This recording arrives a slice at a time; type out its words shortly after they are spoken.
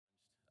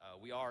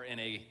We are in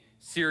a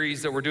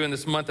series that we're doing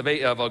this month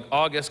of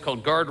August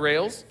called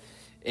Guardrails.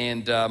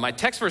 And my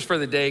text verse for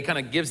the day kind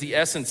of gives the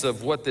essence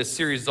of what this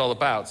series is all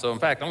about. So in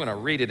fact, I'm going to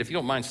read it. If you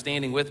don't mind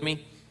standing with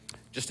me,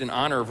 just in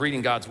honor of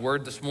reading God's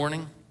word this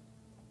morning.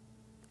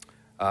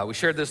 We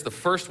shared this the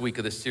first week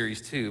of this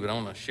series too, but I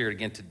want to share it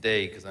again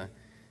today because I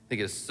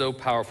think it's so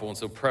powerful and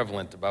so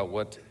prevalent about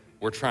what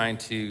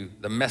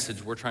the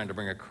message we're trying to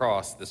bring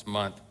across this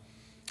month.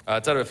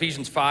 It's out of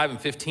Ephesians 5 and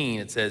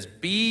 15. It says,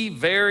 be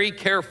very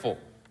careful.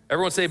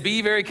 Everyone say,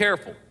 be very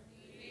careful.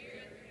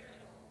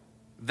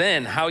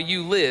 Then how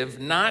you live,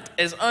 not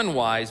as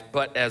unwise,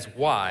 but as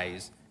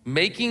wise,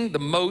 making the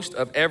most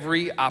of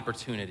every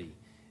opportunity.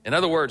 In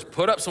other words,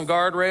 put up some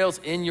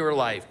guardrails in your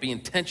life. Be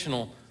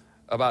intentional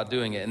about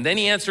doing it. And then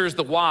he answers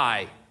the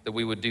why that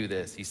we would do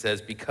this. He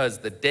says, because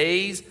the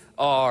days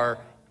are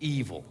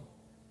evil.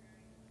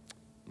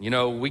 You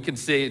know, we can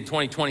say in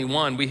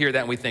 2021, we hear that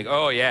and we think,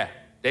 oh yeah,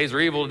 days are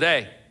evil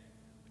today.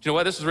 But you know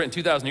what? This was written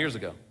 2,000 years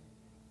ago.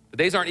 The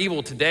days aren't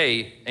evil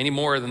today any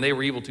more than they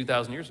were evil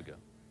 2,000 years ago.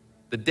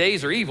 The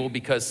days are evil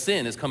because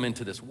sin has come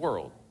into this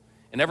world.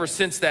 And ever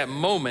since that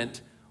moment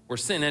where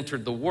sin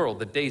entered the world,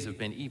 the days have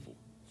been evil.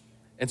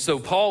 And so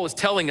Paul is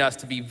telling us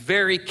to be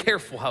very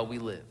careful how we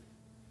live.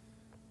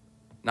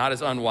 Not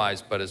as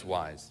unwise, but as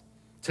wise.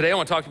 Today I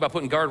want to talk about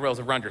putting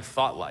guardrails around your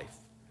thought life,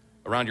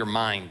 around your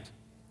mind.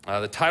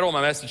 The title of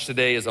my message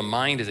today is A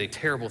Mind is a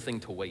Terrible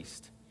Thing to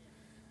Waste.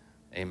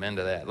 Amen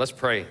to that. Let's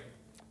pray.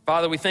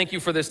 Father, we thank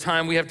you for this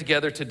time we have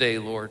together today,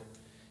 Lord.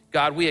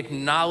 God, we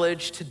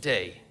acknowledge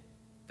today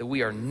that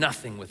we are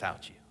nothing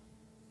without you.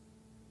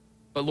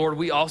 But Lord,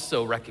 we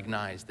also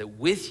recognize that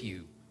with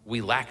you,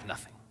 we lack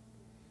nothing.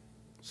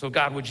 So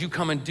God, would you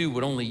come and do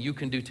what only you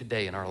can do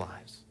today in our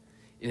lives,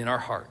 in our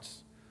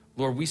hearts.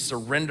 Lord, we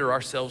surrender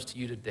ourselves to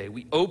you today.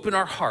 We open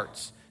our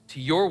hearts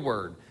to your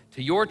word,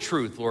 to your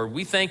truth, Lord.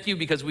 We thank you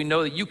because we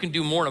know that you can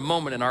do more in a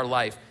moment in our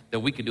life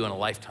than we could do in a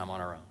lifetime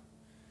on our own.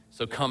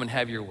 So come and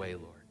have your way,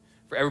 Lord.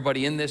 For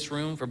everybody in this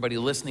room, for everybody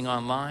listening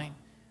online,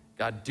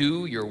 God,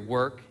 do your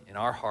work in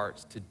our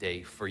hearts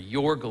today for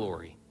your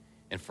glory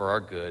and for our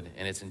good.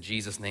 And it's in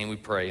Jesus' name we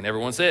pray. And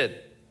everyone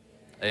said,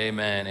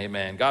 amen,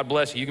 amen. God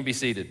bless you. You can be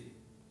seated.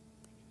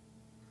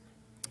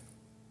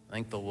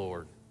 Thank the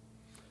Lord.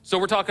 So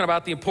we're talking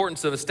about the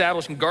importance of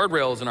establishing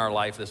guardrails in our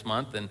life this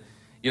month. And,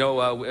 you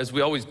know, as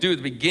we always do at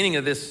the beginning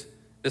of this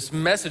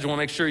message, I want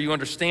to make sure you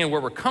understand where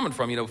we're coming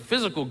from. You know,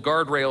 physical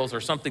guardrails are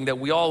something that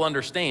we all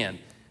understand.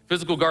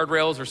 Physical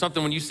guardrails are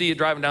something when you see it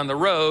driving down the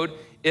road,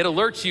 it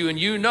alerts you and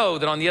you know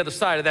that on the other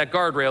side of that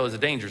guardrail is a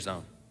danger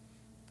zone.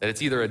 That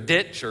it's either a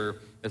ditch or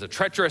there's a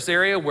treacherous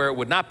area where it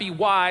would not be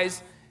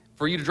wise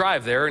for you to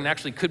drive there and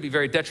actually could be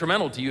very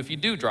detrimental to you if you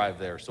do drive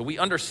there. So we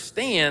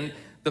understand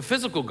the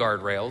physical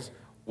guardrails.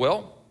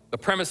 Well, the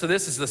premise of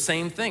this is the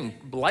same thing.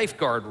 Life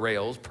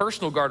guardrails,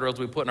 personal guardrails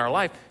we put in our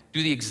life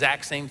do the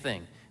exact same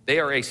thing. They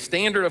are a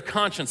standard of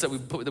conscience that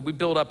we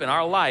build up in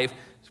our life,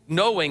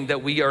 knowing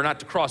that we are not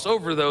to cross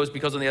over those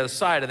because on the other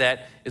side of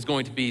that is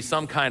going to be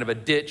some kind of a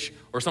ditch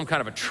or some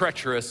kind of a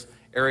treacherous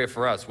area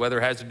for us, whether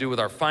it has to do with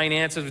our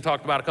finances, we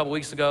talked about a couple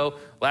weeks ago.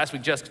 Last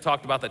week, Jessica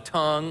talked about the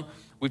tongue.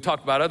 We've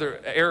talked about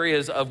other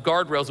areas of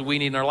guardrails that we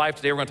need in our life.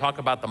 Today, we're going to talk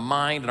about the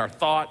mind and our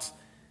thoughts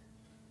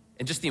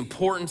and just the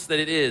importance that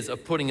it is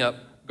of putting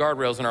up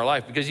guardrails in our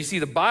life. Because you see,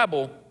 the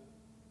Bible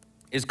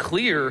is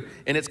clear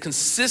and it's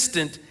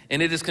consistent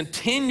and it is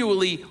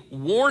continually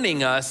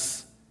warning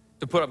us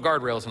to put up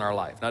guardrails in our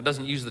life. Now, it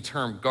doesn't use the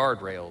term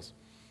guardrails,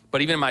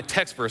 but even in my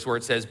text verse where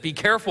it says, be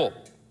careful,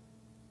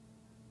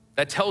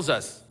 that tells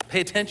us,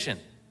 pay attention.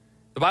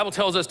 The Bible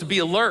tells us to be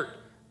alert.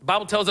 The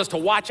Bible tells us to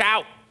watch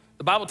out.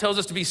 The Bible tells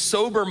us to be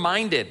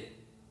sober-minded.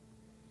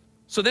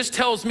 So this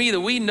tells me that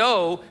we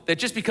know that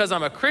just because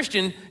I'm a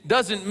Christian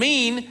doesn't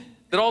mean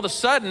that all of a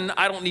sudden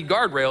I don't need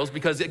guardrails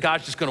because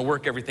God's just gonna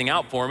work everything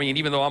out for me. And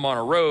even though I'm on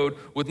a road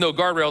with no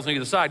guardrails on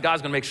either side,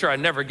 God's gonna make sure I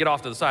never get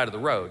off to the side of the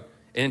road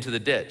and into the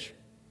ditch.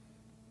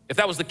 If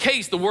that was the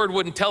case, the word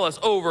wouldn't tell us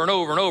over and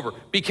over and over,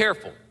 be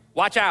careful,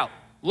 watch out,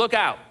 look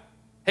out.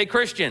 Hey,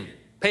 Christian,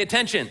 pay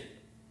attention.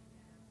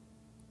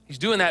 He's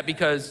doing that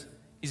because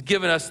he's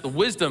given us the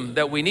wisdom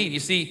that we need. You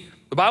see,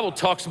 the Bible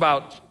talks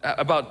about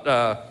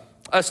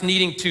us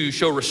needing to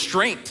show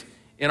restraint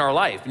in our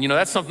life. And you know,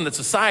 that's something that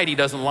society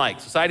doesn't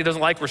like. Society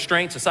doesn't like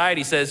restraint.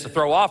 Society says to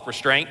throw off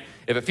restraint.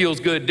 If it feels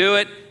good, do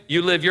it.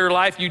 You live your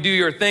life, you do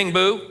your thing,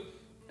 boo,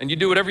 and you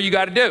do whatever you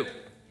gotta do,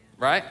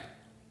 right?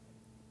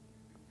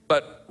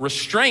 But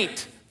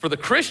restraint for the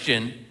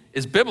Christian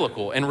is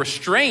biblical, and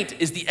restraint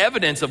is the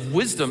evidence of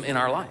wisdom in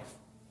our life.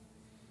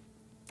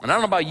 And I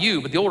don't know about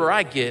you, but the older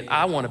I get,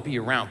 I want to be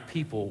around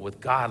people with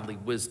godly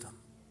wisdom.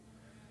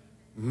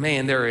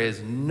 Man, there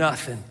is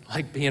nothing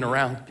like being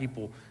around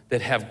people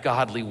that have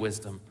godly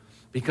wisdom,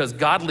 because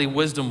godly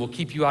wisdom will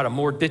keep you out of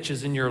more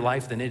ditches in your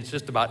life than it's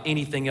just about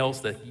anything else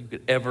that you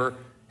could ever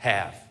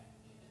have.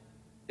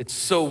 It's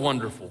so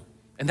wonderful.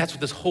 And that's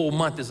what this whole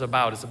month is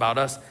about. It's about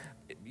us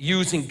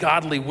using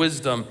godly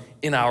wisdom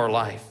in our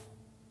life.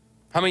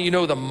 How many of you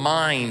know the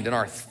mind and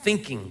our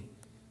thinking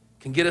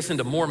can get us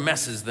into more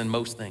messes than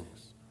most things?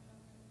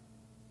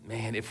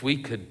 man, if we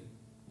could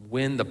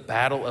win the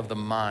battle of the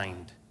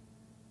mind,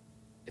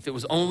 if it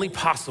was only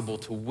possible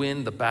to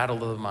win the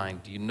battle of the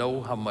mind, do you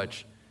know how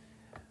much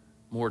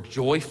more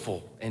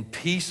joyful and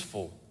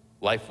peaceful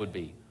life would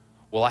be?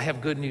 Well, I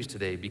have good news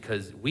today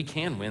because we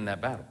can win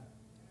that battle.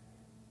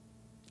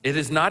 It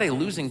is not a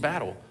losing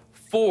battle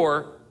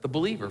for the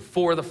believer,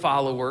 for the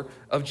follower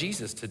of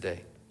Jesus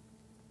today.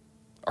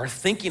 Our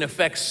thinking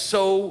affects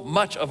so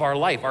much of our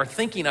life. Our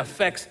thinking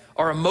affects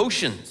our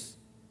emotions.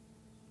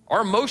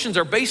 Our emotions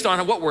are based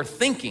on what we're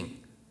thinking,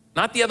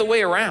 not the other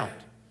way around.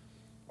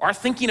 Our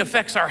thinking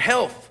affects our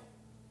health.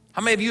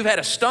 How many of you have had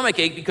a stomach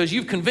ache because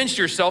you've convinced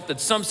yourself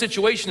that some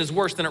situation is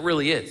worse than it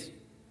really is?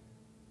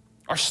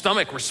 Our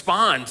stomach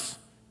responds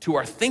to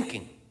our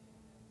thinking.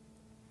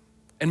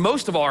 And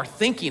most of all, our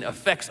thinking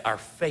affects our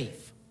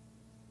faith.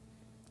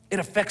 It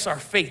affects our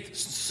faith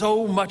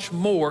so much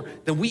more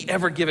than we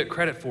ever give it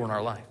credit for in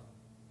our life.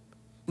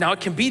 Now,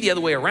 it can be the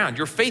other way around.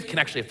 Your faith can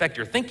actually affect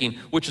your thinking,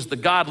 which is the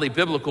godly,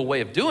 biblical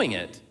way of doing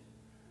it.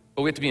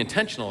 But we have to be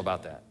intentional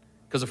about that.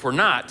 Because if we're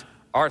not,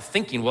 our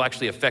thinking will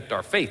actually affect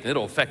our faith, and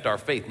it'll affect our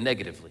faith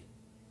negatively.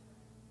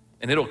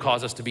 And it'll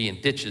cause us to be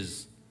in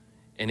ditches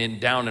and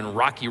down in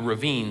rocky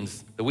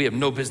ravines that we have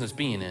no business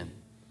being in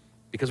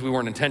because we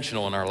weren't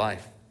intentional in our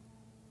life.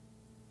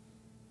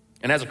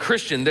 And as a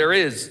Christian, there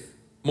is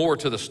more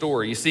to the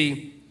story. You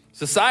see,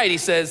 society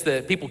says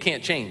that people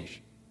can't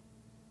change,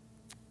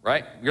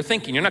 right? Your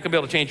thinking, you're not gonna be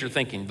able to change your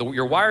thinking.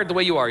 You're wired the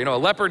way you are. You know, a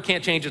leopard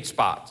can't change its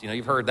spots. You know,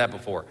 you've heard that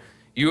before.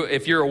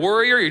 If you're a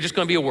worrier, you're just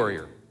gonna be a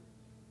worrier.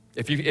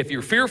 If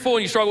you're fearful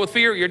and you struggle with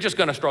fear, you're just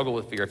gonna struggle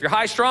with fear. If you're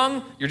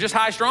high-strung, you're just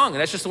high-strung,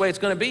 and that's just the way it's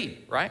gonna be,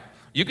 right?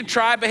 You can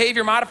try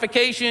behavior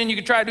modification, you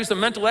can try to do some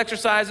mental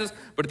exercises,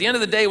 but at the end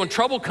of the day, when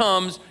trouble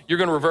comes, you're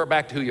gonna revert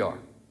back to who you are.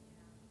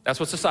 That's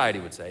what society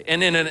would say.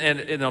 And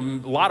in a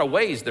lot of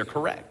ways, they're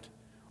correct.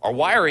 Our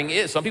wiring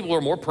is, some people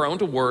are more prone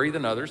to worry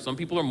than others. Some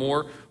people are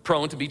more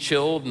prone to be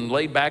chilled and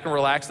laid back and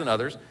relaxed than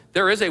others.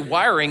 There is a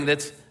wiring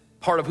that's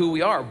part of who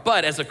we are.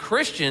 But as a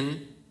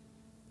Christian,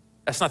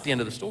 that's not the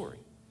end of the story.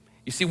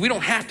 You see, we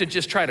don't have to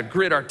just try to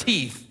grit our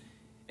teeth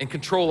and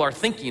control our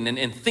thinking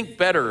and think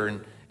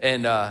better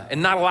and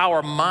not allow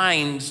our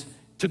minds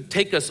to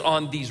take us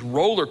on these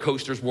roller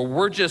coasters where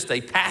we're just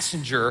a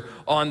passenger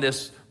on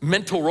this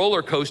mental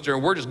roller coaster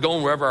and we're just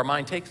going wherever our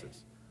mind takes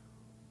us.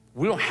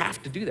 We don't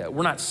have to do that.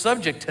 We're not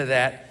subject to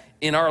that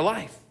in our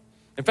life.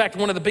 In fact,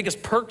 one of the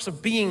biggest perks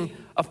of being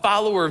a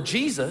follower of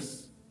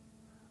Jesus,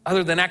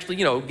 other than actually,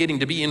 getting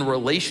to be in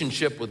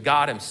relationship with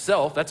God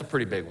himself, that's a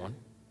pretty big one.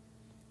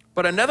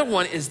 But another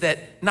one is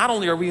that not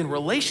only are we in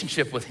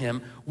relationship with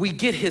him, we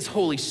get his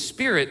Holy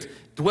Spirit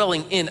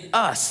dwelling in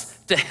us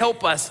to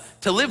help us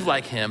to live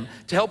like him,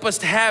 to help us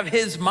to have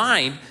his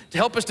mind, to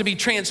help us to be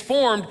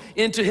transformed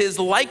into his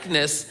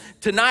likeness,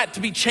 to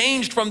be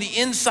changed from the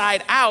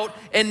inside out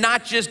and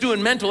not just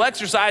doing mental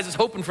exercises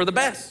hoping for the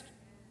best.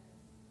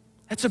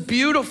 That's a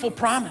beautiful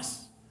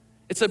promise.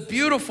 It's a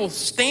beautiful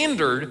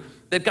standard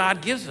that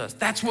God gives us.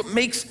 That's what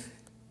makes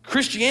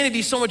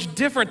Christianity so much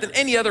different than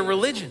any other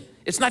religion.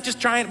 It's not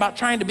just about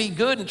trying to be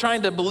good and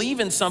trying to believe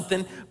in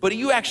something, but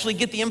you actually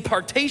get the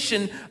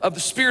impartation of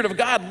the Spirit of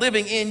God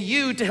living in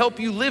you to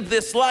help you live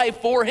this life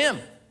for him.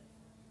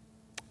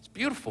 It's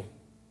beautiful.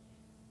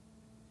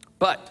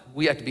 But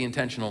we have to be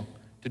intentional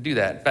to do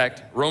that. In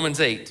fact,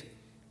 Romans 8,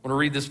 I want to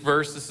read this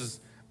verse.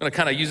 I'm going to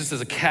kind of use this as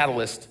a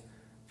catalyst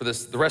for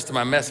the rest of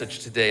my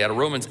message today. Out of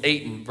Romans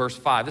 8 and verse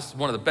 5. This is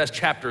one of the best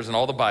chapters in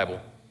all the Bible.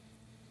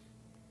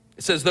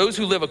 It says, those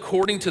who live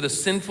according to the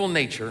sinful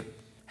nature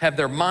have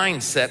their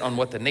mind set on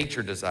what the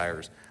nature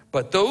desires.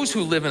 But those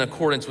who live in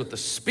accordance with the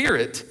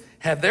Spirit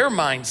have their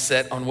mind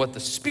set on what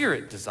the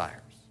Spirit desires.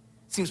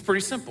 Seems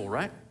pretty simple,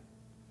 right?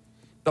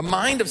 The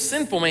mind of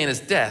sinful man is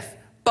death,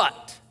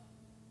 but,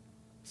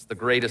 it's the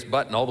greatest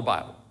but in all the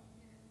Bible.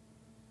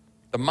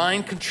 The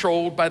mind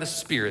controlled by the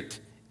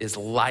Spirit is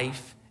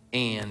life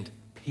and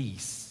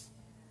peace.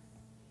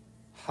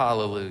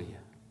 Hallelujah.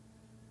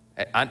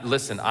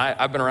 Listen,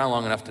 I've been around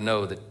long enough to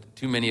know that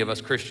too many of us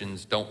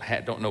Christians don't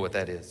know what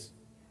that is.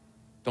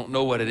 Don't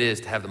know what it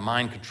is to have the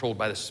mind controlled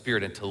by the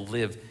Spirit and to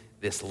live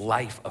this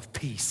life of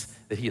peace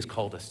that he has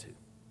called us to.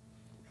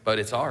 But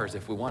it's ours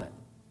if we want it.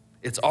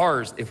 It's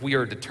ours if we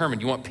are determined.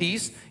 You want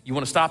peace? You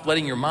want to stop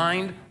letting your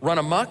mind run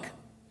amok?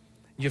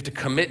 You have to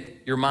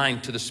commit your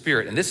mind to the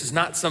Spirit. And this is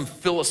not some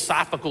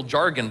philosophical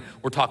jargon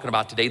we're talking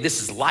about today.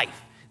 This is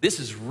life. This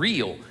is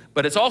real.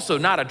 But it's also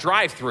not a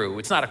drive-through.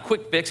 It's not a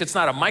quick fix. It's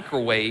not a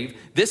microwave.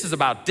 This is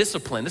about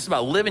discipline. This is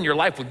about living your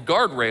life with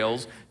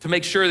guardrails to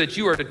make sure that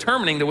you are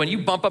determining that when you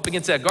bump up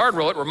against that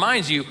guardrail, it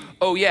reminds you,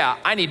 oh yeah,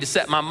 I need to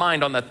set my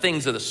mind on the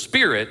things of the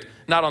Spirit,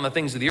 not on the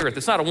things of the earth.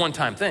 It's not a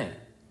one-time thing.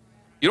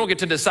 You don't get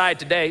to decide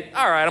today,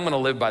 all right, I'm going to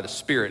live by the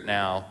Spirit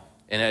now,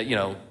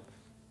 and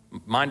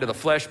mind of the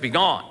flesh be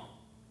gone.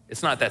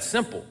 It's not that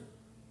simple.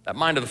 That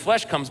mind of the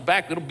flesh comes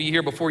back. It'll be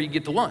here before you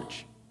get to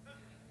lunch.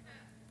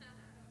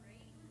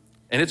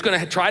 And it's going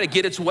to try to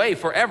get its way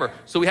forever.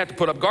 So we have to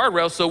put up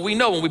guardrails so we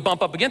know when we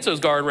bump up against those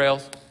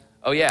guardrails,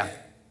 oh yeah,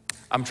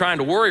 I'm trying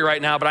to worry right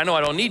now, but I know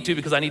I don't need to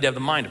because I need to have the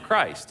mind of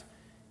Christ.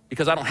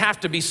 because I don't have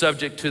to be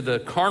subject to the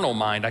carnal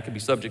mind. I can be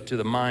subject to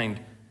the mind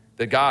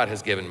that God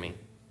has given me.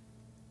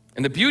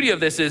 And the beauty of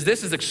this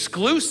is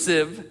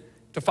exclusive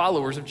to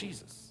followers of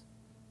Jesus.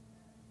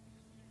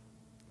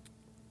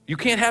 You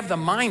can't have the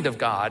mind of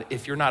God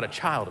if you're not a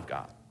child of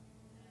God.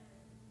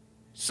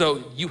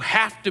 So you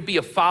have to be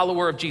a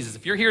follower of Jesus.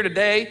 If you're here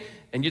today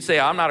and you'd say,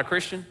 I'm not a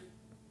Christian,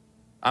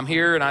 I'm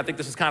here and I think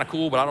this is kind of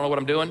cool, but I don't know what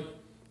I'm doing.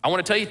 I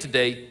want to tell you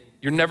today,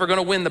 you're never going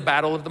to win the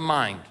battle of the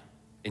mind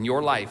in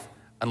your life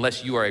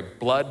unless you are a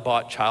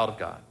blood-bought child of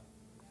God.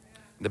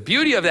 The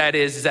beauty of that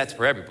is that's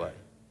for everybody.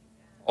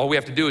 All we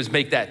have to do is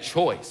make that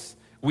choice.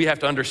 We have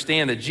to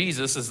understand that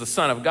Jesus is the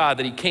Son of God,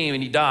 that he came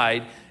and he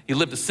died. He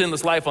lived a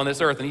sinless life on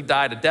this earth, and he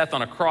died a death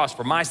on a cross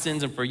for my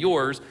sins and for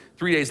yours.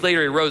 3 days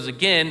later, he rose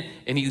again,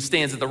 and he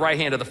stands at the right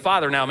hand of the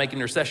Father now making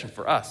intercession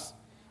for us.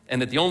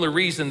 And that the only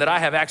reason that I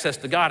have access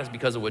to God is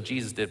because of what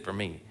Jesus did for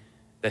me.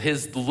 That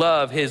his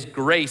love, his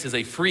grace is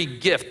a free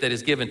gift that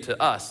is given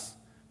to us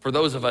for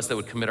those of us that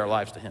would commit our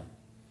lives to him.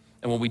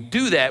 And when we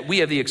do that, we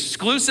have the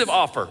exclusive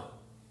offer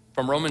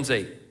from Romans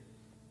 8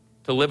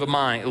 to live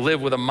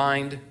with a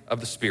mind of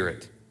the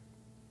Spirit.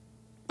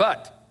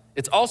 But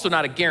it's also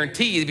not a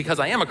guarantee because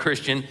I am a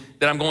Christian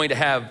that I'm going to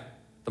have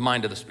the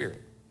mind of the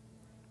Spirit.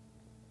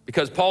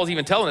 Because Paul's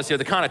even telling us here,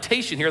 the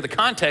connotation here, the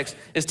context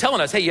is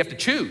telling us, hey, you have to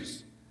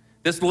choose.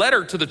 This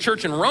letter to the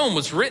church in Rome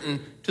was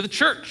written to the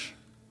church.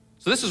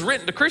 So this is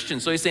written to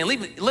Christians. So he's saying,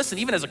 listen,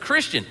 even as a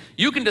Christian,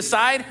 you can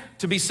decide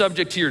to be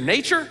subject to your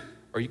nature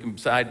or you can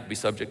decide to be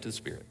subject to the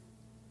Spirit.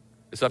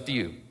 It's up to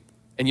you.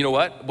 And you know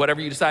what?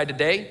 Whatever you decide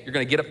today, you're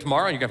going to get up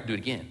tomorrow and you're going to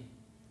have to do it again.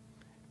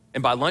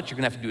 And by lunch, you're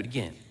going to have to do it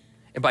again.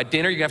 And by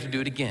dinner, you're going to have to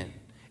do it again.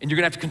 And you're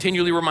going to have to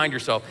continually remind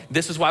yourself,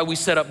 this is why we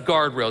set up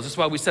guardrails. This is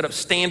why we set up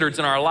standards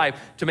in our life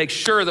to make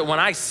sure that when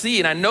I see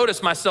and I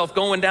notice myself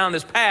going down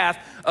this path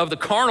of the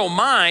carnal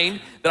mind,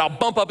 that I'll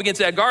bump up against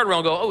that guardrail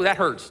and go, oh, that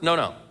hurts. No,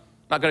 I'm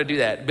not going to do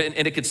that.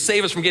 And it could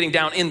save us from getting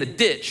down in the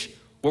ditch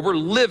where we're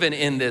living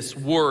in this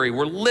worry.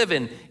 We're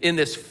living in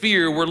this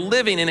fear. We're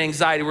living in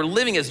anxiety. We're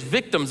living as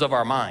victims of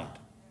our mind.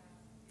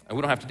 And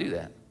we don't have to do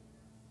that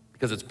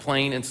because it's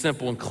plain and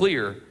simple and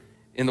clear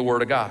in the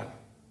Word of God.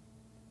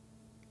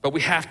 But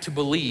we have to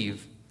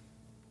believe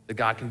that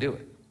God can do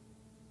it.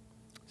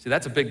 See,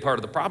 that's a big part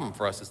of the problem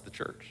for us as the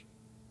church.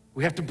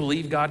 We have to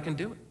believe God can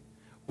do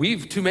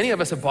it. Too many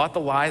of us have bought the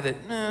lie that,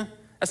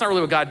 that's not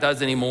really what God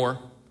does anymore.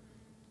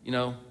 You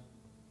know,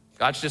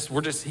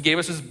 he gave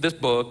us this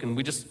book and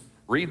we just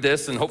read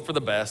this and hope for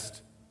the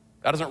best.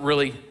 God doesn't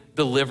really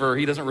deliver.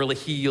 He doesn't really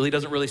heal. He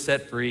doesn't really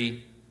set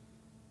free.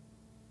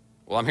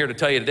 Well, I'm here to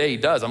tell you today he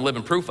does. I'm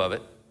living proof of it.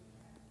 And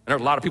there are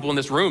a lot of people in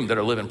this room that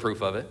are living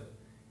proof of it.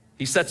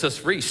 He sets us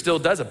free, still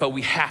does it, but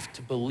we have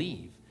to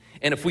believe.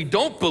 And if we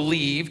don't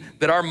believe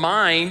that our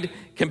mind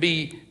can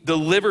be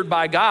delivered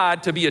by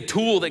God to be a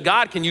tool that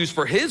God can use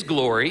for his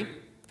glory,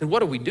 then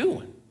what are we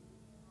doing?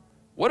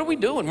 What are we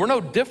doing? We're no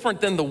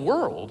different than the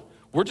world.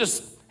 We're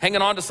just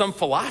hanging on to some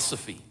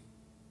philosophy.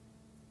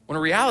 When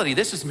in reality,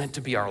 this is meant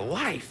to be our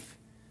life.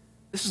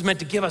 This is meant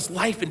to give us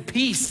life and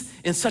peace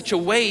in such a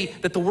way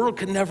that the world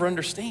could never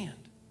understand,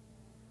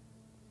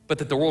 but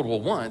that the world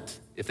will want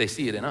if they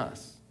see it in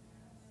us.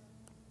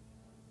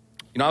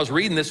 You know, I was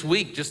reading this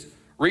week, just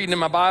reading in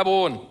my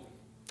Bible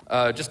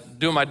and just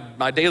doing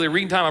my daily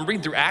reading time. I'm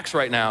reading through Acts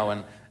right now,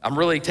 and I'm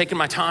really taking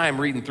my time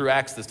reading through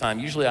Acts this time.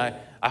 Usually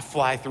I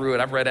fly through it.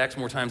 I've read Acts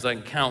more times than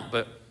I can count,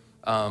 but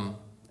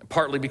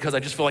partly because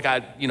I just feel like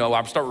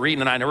I start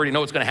reading and I already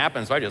know what's going to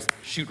happen, so I just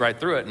shoot right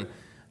through it. And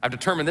I've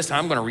determined this time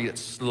I'm going to read it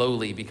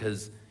slowly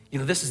because,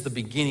 this is the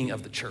beginning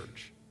of the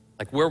church.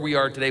 Like where we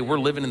are today, we're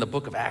living in the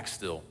book of Acts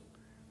still.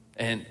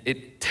 And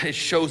it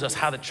shows us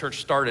how the church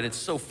started. It's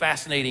so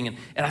fascinating.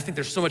 And I think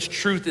there's so much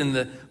truth in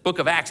the book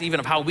of Acts, even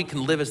of how we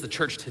can live as the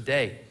church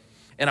today.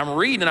 And I'm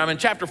reading, and I'm in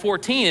chapter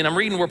 14, and I'm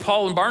reading where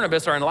Paul and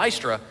Barnabas are in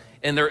Lystra,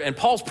 and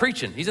Paul's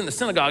preaching. He's in the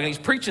synagogue, and he's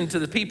preaching to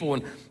the people,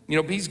 and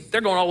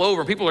they're going all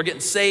over. People are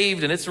getting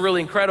saved, and it's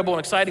really incredible and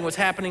exciting what's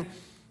happening.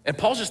 And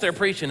Paul's just there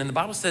preaching, and the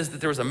Bible says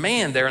that there was a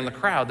man there in the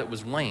crowd that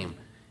was lame.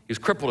 He was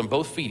crippled in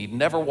both feet. He'd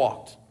never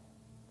walked.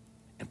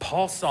 And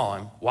Paul saw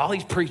him while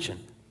he's preaching,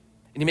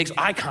 and he makes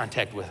eye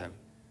contact with him.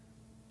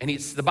 And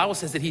the Bible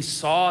says that he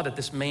saw that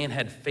this man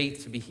had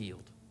faith to be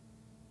healed.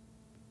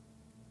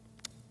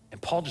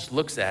 And Paul just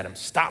looks at him,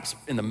 stops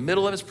in the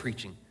middle of his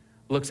preaching,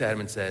 looks at him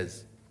and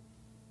says,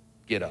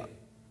 "Get up."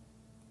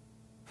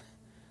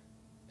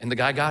 And the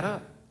guy got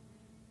up.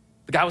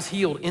 The guy was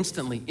healed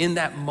instantly in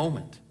that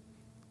moment.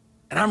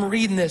 And I'm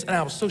reading this, and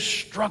I was so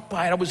struck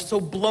by it. I was so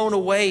blown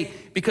away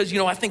because,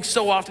 I think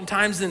so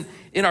oftentimes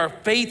in our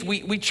faith,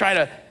 we try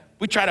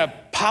to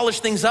polish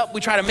things up. We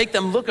try to make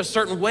them look a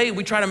certain way.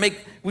 We try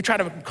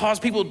to cause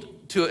people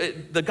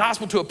the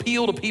gospel to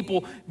appeal to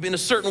people in a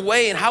certain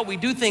way and how we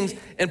do things.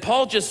 And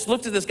Paul just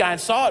looked at this guy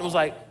and saw it and was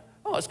like,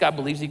 oh, this guy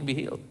believes he can be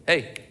healed.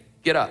 Hey,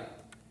 get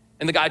up.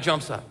 And the guy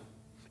jumps up.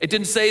 It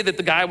didn't say that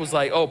the guy was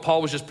like, oh,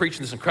 Paul was just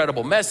preaching this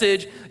incredible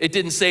message. It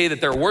didn't say that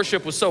their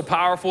worship was so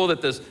powerful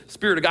that the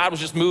Spirit of God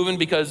was just moving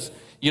because,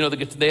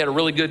 they had a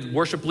really good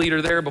worship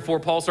leader there before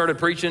Paul started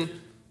preaching.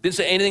 Didn't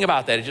say anything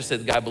about that. It just said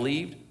the guy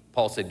believed.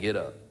 Paul said, get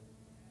up.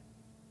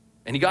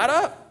 And he got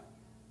up.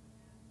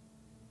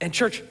 And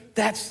church,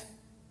 that's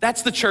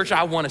the church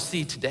I want to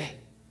see today.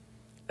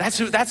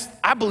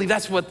 I believe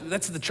that's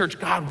the church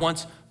God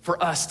wants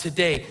for us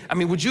today. I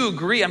mean, would you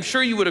agree? I'm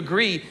sure you would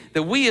agree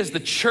that we as the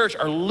church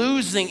are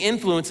losing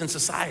influence in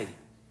society,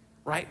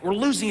 right? We're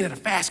losing it at a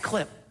fast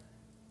clip.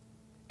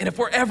 And if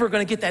we're ever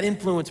going to get that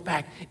influence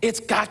back, it's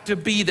got to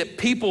be that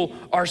people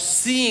are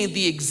seeing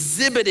the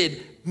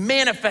exhibited,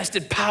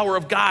 manifested power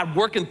of God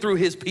working through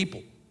his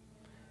people.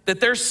 That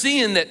they're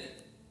seeing that,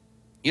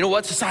 you know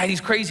what,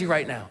 society's crazy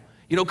right now.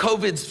 You know,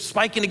 COVID's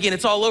spiking again.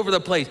 It's all over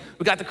the place.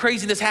 We got the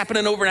craziness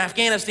happening over in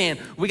Afghanistan.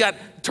 We got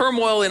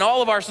turmoil in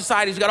all of our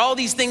societies. We got all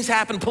these things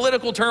happen,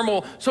 political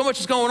turmoil. So much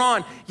is going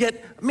on.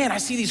 Yet, man, I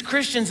see these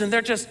Christians and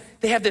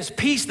they have this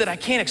peace that I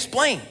can't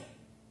explain.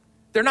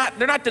 They're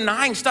not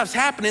denying stuff's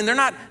happening. They're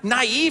not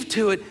naive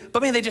to it.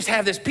 But man, they just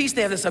have this peace.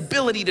 They have this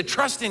ability to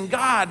trust in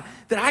God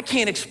that I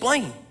can't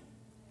explain.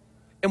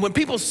 And when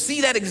people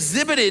see that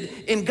exhibited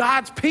in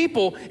God's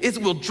people, it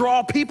will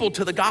draw people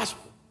to the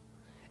gospel.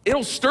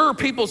 It'll stir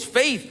people's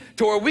faith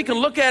to where we can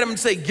look at them and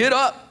say, get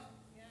up,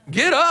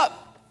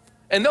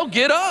 and they'll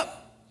get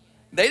up.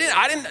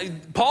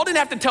 Paul didn't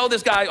have to tell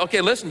this guy,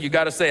 okay, listen, you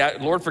got to say,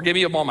 Lord, forgive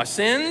me of all my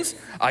sins.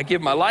 I give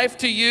my life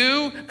to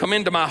you. Come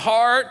into my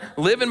heart,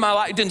 live in my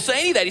life. He didn't say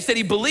any of that. He said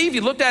he believed.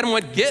 He looked at him and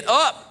went, get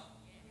up.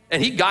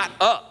 And he got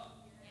up.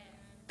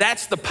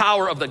 That's the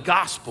power of the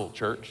gospel,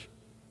 church.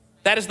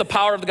 That is the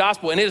power of the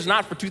gospel. And it is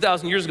not for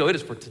 2,000 years ago. It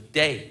is for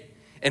today.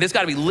 And it's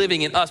got to be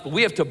living in us. But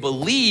we have to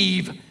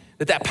believe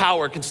that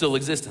power can still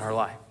exist in our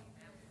life.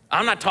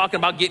 I'm not talking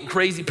about getting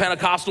crazy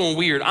Pentecostal and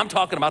weird. I'm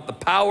talking about the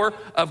power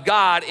of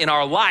God in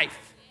our life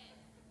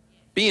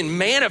being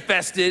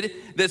manifested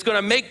that's going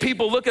to make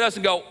people look at us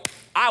and go,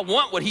 I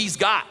want what he's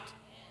got.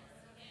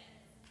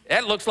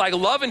 That looks like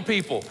loving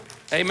people.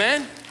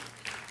 Amen?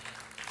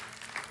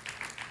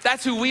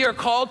 That's who we are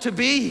called to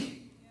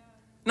be.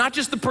 Not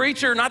just the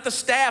preacher, not the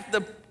staff,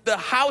 the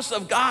house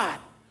of God.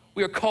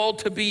 We are called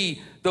to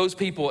be those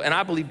people, and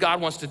I believe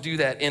God wants to do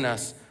that in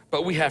us.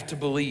 But we have to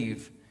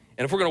believe.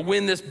 And if we're going to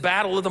win this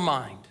battle of the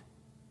mind,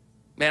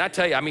 man, I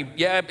tell you, I mean,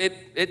 yeah,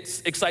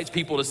 it excites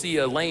people to see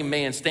a lame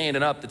man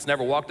standing up that's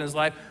never walked in his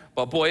life.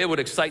 But boy, it would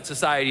excite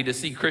society to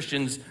see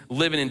Christians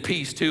living in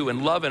peace too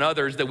and loving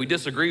others that we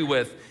disagree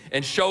with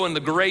and showing the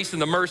grace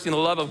and the mercy and the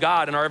love of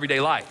God in our everyday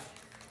life.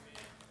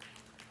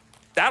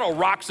 That'll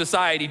rock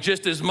society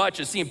just as much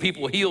as seeing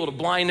people healed of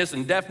blindness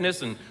and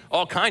deafness and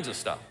all kinds of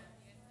stuff.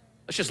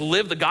 Let's just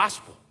live the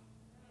gospel.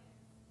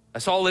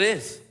 That's all it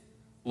is.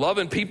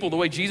 Loving people the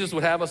way Jesus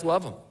would have us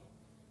love them.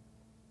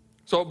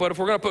 So, but if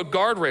we're going to put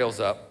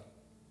guardrails up,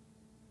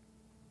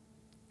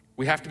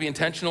 we have to be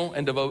intentional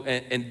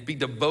and be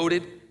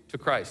devoted to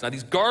Christ. Now,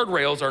 these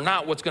guardrails are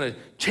not what's going to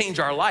change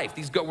our life.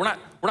 We're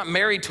not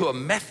married to a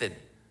method.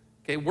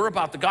 Okay, we're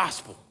about the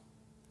gospel.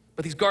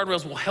 But these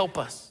guardrails will help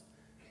us.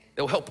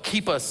 They'll help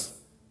keep us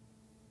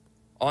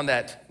on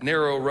that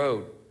narrow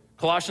road.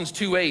 Colossians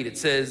 2:8, it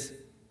says,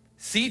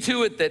 see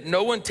to it that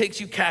no one takes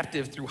you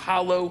captive through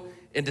hollow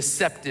and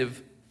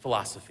deceptive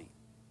philosophy.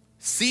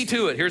 See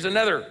to it. Here's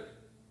another.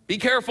 Be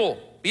careful.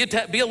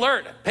 Be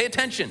alert. Pay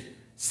attention.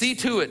 See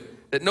to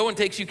it that no one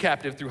takes you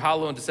captive through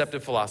hollow and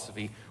deceptive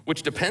philosophy,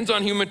 which depends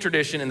on human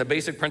tradition and the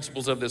basic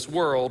principles of this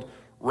world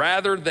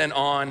rather than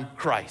on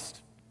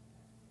Christ.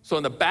 So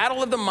in the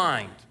battle of the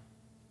mind,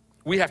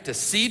 we have to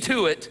see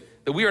to it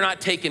that we are not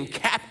taken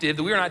captive,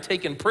 that we are not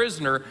taken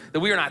prisoner,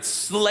 that we are not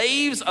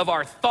slaves of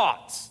our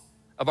thoughts,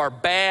 of our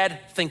bad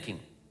thinking.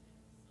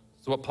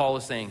 That's what Paul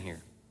is saying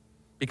here.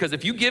 Because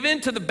if you give in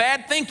to the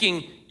bad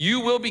thinking,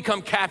 you will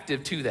become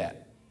captive to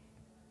that.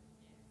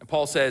 And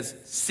Paul says,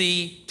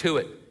 see to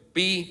it.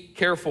 Be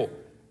careful.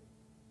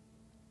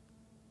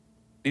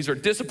 These are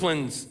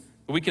disciplines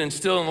that we can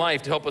instill in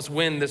life to help us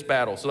win this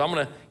battle. So I'm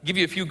going to give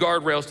you a few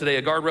guardrails today,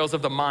 guardrails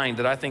of the mind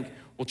that I think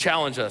will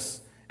challenge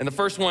us. And the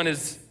first one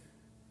is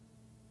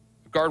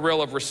a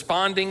guardrail of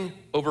responding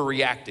over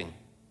reacting.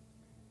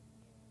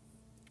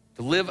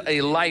 To live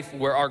a life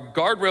where our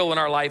guardrail in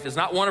our life is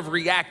not one of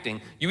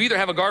reacting. You either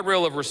have a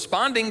guardrail of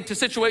responding to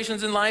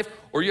situations in life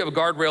or you have a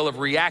guardrail of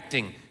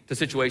reacting to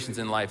situations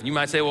in life. And you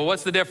might say, well,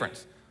 what's the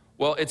difference?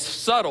 Well, it's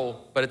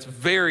subtle, but it's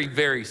very,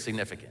 very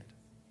significant.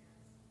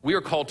 We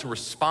are called to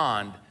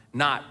respond,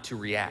 not to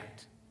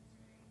react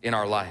in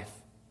our life.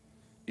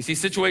 You see,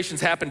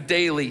 situations happen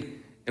daily,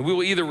 and we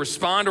will either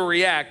respond or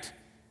react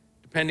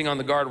depending on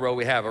the guardrail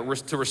we have.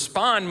 To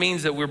respond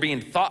means that we're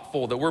being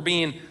thoughtful, that we're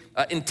being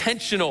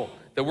intentional,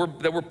 that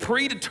we're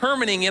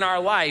predetermining in our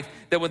life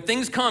that when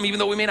things come, even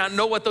though we may not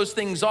know what those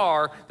things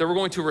are, that we're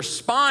going to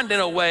respond in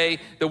a way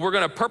that we're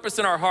going to purpose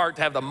in our heart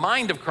to have the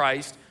mind of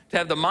Christ, to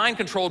have the mind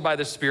controlled by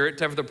the Spirit,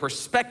 to have the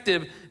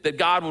perspective that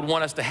God would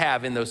want us to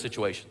have in those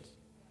situations.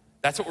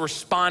 That's what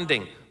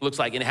responding looks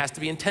like, and it has to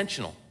be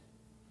intentional.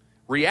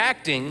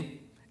 Reacting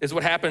is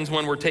what happens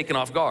when we're taken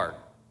off guard.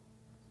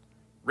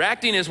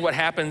 Reacting is what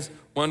happens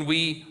when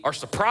we are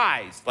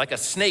surprised, like a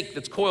snake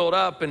that's coiled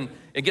up and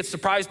it gets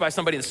surprised by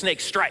somebody and the snake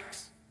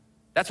strikes.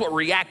 That's what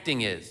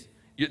reacting is.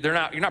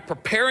 You're not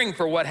preparing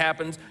for what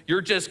happens.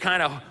 You're just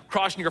kind of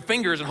crossing your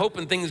fingers and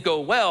hoping things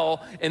go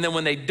well. And then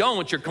when they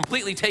don't, you're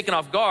completely taken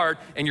off guard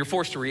and you're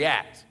forced to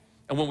react.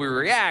 And when we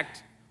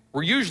react,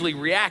 we're usually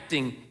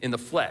reacting in the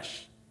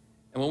flesh.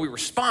 And when we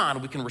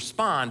respond, we can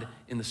respond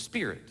in the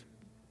spirit.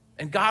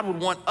 And God would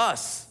want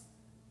us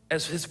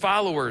as his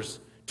followers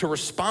to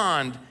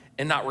respond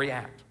and not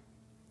react.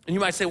 And you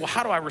might say, well,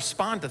 how do I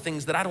respond to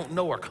things that I don't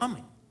know are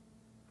coming?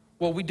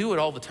 Well, we do it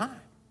all the time.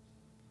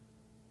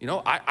 You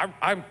know,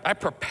 I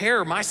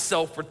prepare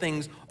myself for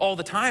things all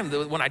the time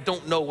when I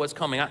don't know what's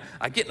coming.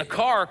 I get in a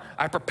car,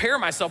 I prepare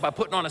myself by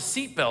putting on a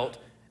seatbelt.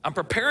 I'm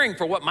preparing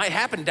for what might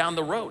happen down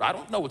the road. I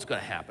don't know what's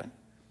gonna happen,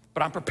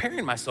 but I'm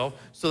preparing myself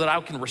so that I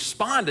can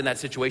respond in that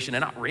situation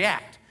and not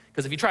react.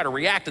 Because if you try to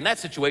react in that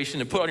situation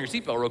and put on your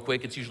seatbelt real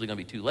quick, it's usually gonna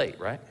be too late,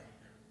 right?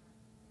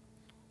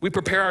 We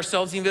prepare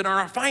ourselves even on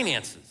our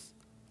finances.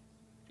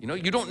 You know,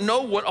 you don't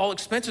know what all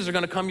expenses are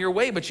gonna come your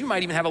way, but you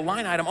might even have a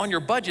line item on your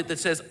budget that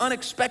says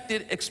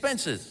unexpected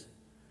expenses.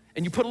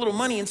 And you put a little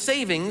money in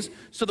savings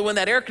so that when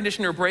that air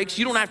conditioner breaks,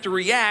 you don't have to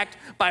react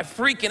by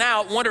freaking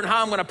out, wondering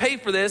how I'm gonna pay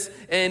for this,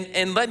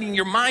 and letting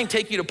your mind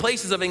take you to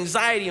places of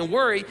anxiety and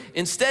worry.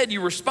 Instead,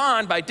 you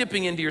respond by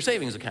dipping into your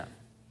savings account,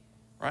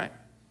 right?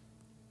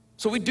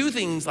 So we do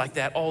things like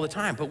that all the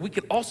time, but we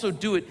can also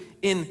do it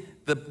in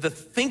the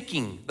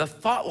thinking, the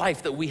thought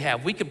life that we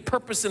have. We can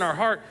purpose in our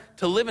heart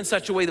to live in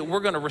such a way that we're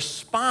gonna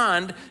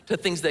respond to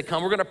things that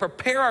come. We're gonna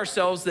prepare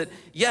ourselves that,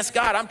 yes,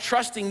 God, I'm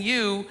trusting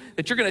you,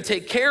 that you're gonna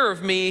take care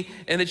of me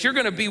and that you're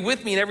gonna be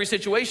with me in every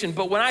situation.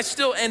 But when I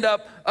still end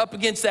up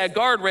against that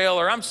guardrail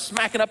or I'm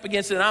smacking up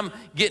against it and I'm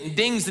getting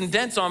dings and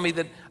dents on me,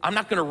 that I'm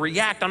not gonna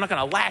react, I'm not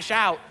gonna lash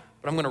out,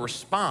 but I'm gonna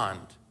respond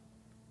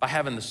by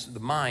having the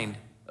mind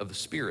of the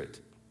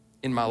Spirit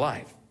in my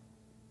life.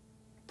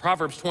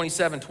 Proverbs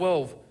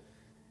 27:12,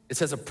 it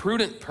says, a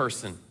prudent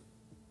person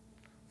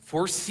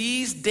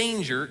foresees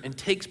danger and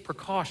takes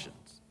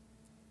precautions.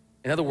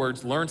 In other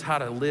words, learns how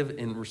to live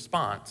in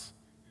response.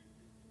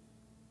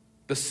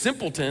 The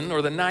simpleton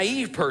or the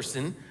naive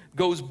person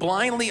goes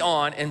blindly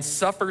on and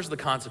suffers the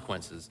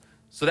consequences.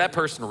 So that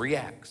person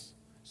reacts.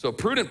 So a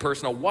prudent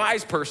person, a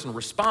wise person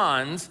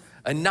responds,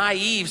 a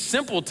naive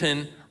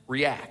simpleton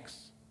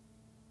reacts.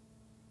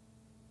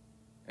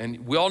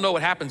 And we all know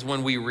what happens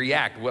when we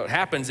react. What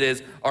happens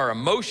is our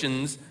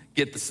emotions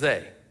get the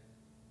say.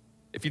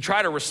 If you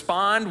try to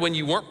respond when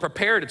you weren't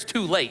prepared, it's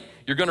too late.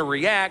 You're gonna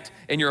react,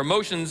 and your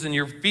emotions and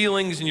your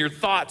feelings and your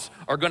thoughts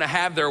are gonna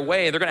have their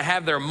way. They're gonna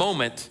have their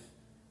moment,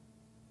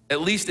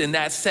 at least in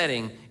that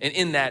setting and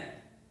in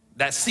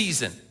that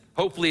season.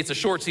 Hopefully it's a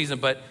short season,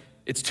 but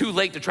it's too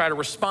late to try to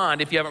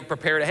respond if you haven't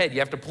prepared ahead. You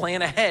have to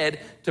plan ahead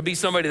to be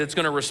somebody that's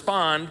gonna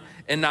respond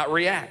and not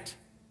react.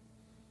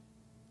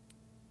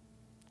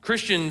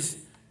 Christians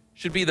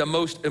should be the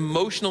most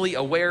emotionally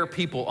aware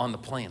people on the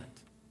planet.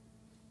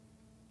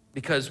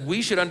 Because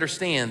we should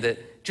understand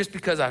that just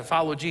because I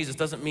follow Jesus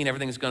doesn't mean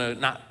everything's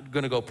not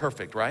gonna go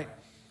perfect, right?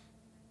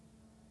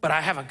 But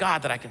I have a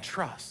God that I can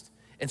trust.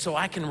 And so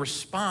I can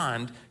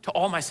respond to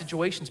all my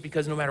situations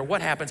because no matter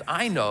what happens,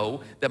 I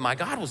know that my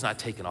God was not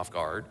taken off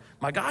guard.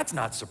 My God's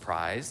not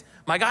surprised.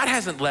 My God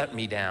hasn't let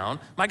me down.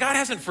 My God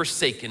hasn't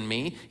forsaken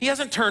me. He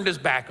hasn't turned his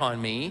back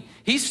on me.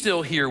 He's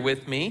still here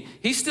with me.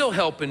 He's still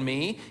helping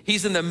me.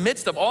 He's in the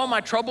midst of all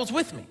my troubles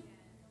with me.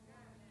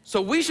 So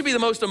we should be the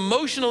most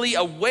emotionally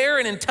aware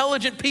and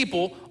intelligent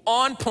people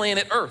on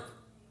planet Earth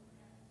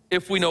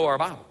if we know our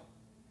Bible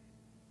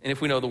and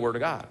if we know the Word of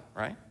God,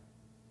 right?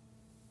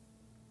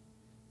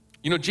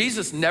 You know,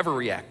 Jesus never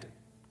reacted.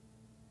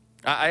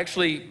 I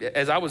actually,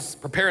 as I was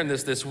preparing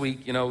this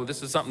week, you know,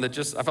 this is something that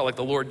I felt like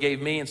the Lord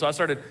gave me. And so I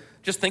started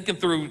just thinking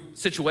through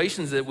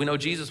situations that we know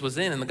Jesus was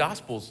in the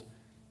Gospels.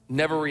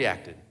 Never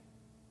reacted.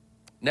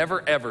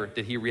 Never, ever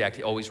did he react.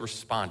 He always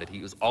responded.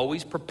 He was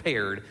always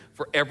prepared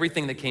for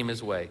everything that came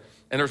his way.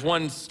 And there's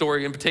one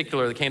story in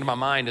particular that came to my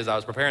mind as I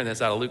was preparing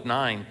this out of Luke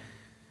 9.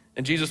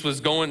 And Jesus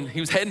he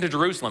was heading to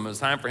Jerusalem. It was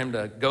time for him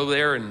to go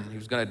there and he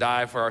was gonna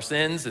die for our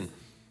sins.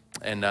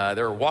 And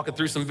they were walking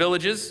through some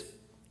villages.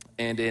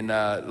 And in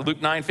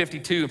Luke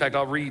 9:52, in fact,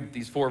 I'll read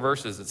these 4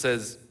 verses. It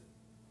says,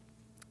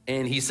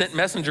 and he sent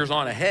messengers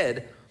on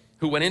ahead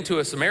who went into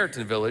a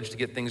Samaritan village to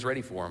get things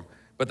ready for him.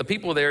 But the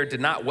people there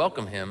did not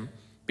welcome him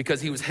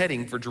because he was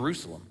heading for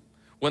Jerusalem.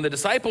 When the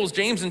disciples,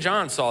 James and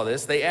John, saw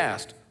this, they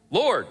asked,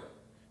 Lord,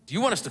 do you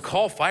want us to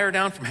call fire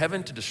down from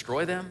heaven to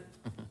destroy them?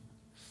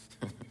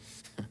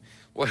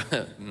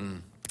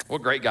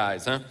 What great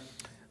guys, huh?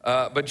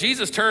 But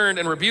Jesus turned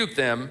and rebuked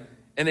them,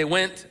 and they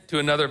went to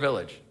another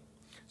village.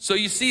 So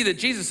you see that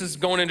Jesus is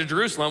going into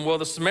Jerusalem. Well,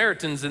 the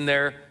Samaritans in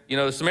there, you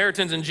know, the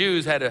Samaritans and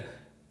Jews had a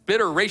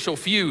bitter racial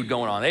feud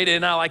going on. They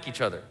did not like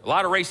each other. A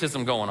lot of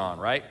racism going on,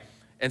 right?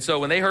 And so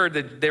when they heard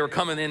that they were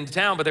coming into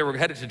town, but they were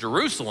headed to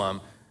Jerusalem,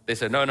 they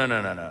said, no,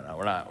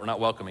 we're not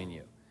welcoming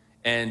you.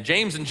 And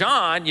James and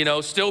John, you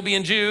know, still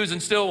being Jews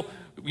and still,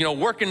 you know,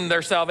 working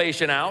their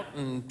salvation out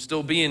and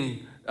still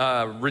being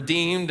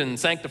redeemed and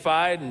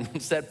sanctified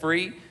and set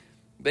free,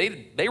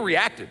 they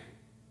reacted.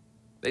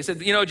 They said,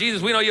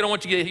 Jesus, we know you don't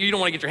want to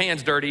get your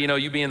hands dirty,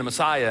 you being the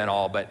Messiah and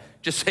all, but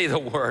just say the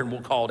word and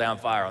we'll call down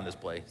fire on this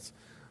place.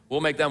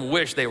 We'll make them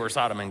wish they were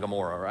Sodom and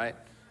Gomorrah, right?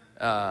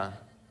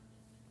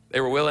 They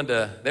were willing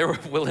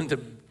to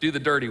do the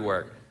dirty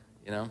work,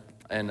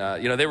 And,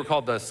 they were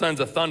called the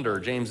sons of thunder,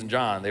 James and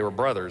John. They were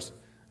brothers.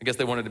 I guess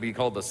they wanted to be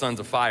called the sons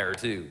of fire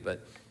too,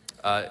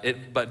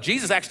 but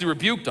Jesus actually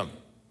rebuked them.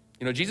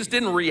 Jesus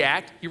didn't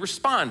react, he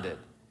responded.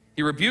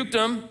 He rebuked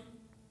them,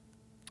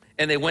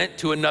 and they went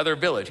to another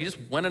village. He just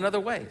went another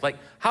way. Like,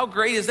 how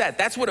great is that?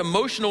 That's what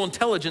emotional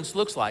intelligence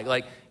looks like.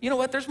 Like, you know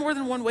what? There's more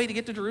than one way to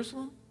get to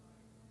Jerusalem.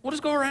 We'll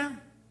just go around.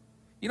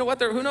 You know what?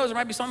 Who knows? There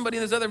might be somebody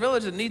in this other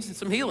village that needs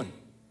some healing.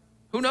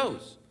 Who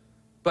knows?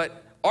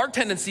 But our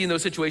tendency in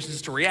those situations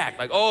is to react.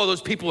 Like, oh,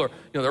 those people are,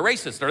 they're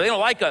racist, or they don't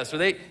like us, or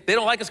they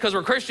don't like us because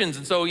we're Christians,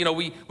 and so,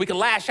 we can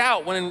lash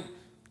out. When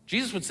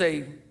Jesus would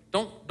say,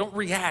 don't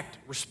react,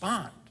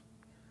 respond.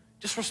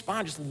 Just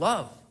respond, just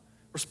love.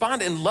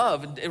 Respond in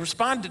love, and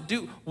respond to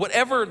do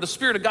whatever the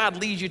Spirit of God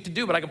leads you to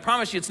do. But I can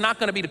promise you it's not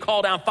gonna be to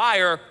call down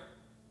fire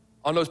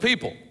on those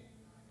people.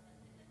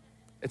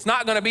 It's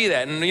not gonna be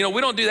that. And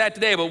we don't do that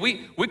today, but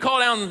we call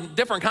down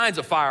different kinds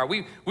of fire.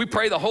 We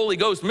pray the Holy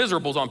Ghost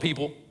miserables on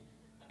people.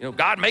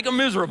 God, make them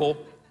miserable.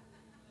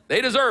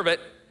 They deserve it.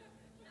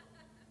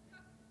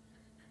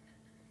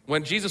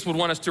 When Jesus would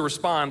want us to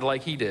respond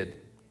like he did.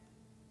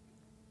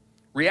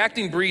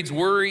 Reacting breeds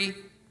worry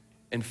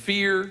and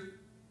fear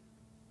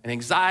and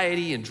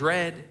anxiety and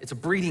dread. It's a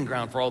breeding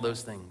ground for all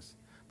those things.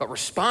 But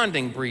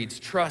responding breeds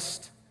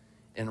trust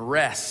and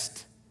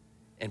rest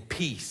and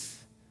peace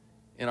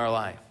in our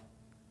life.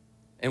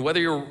 And whether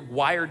you're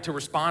wired to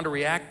respond or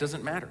react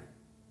doesn't matter.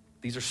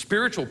 These are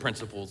spiritual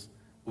principles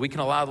we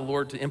can allow the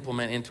Lord to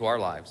implement into our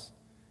lives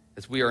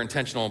as we are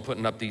intentional in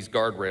putting up these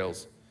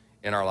guardrails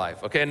in our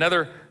life. Okay,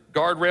 another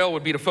guardrail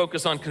would be to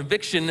focus on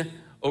conviction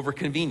over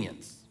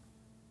convenience.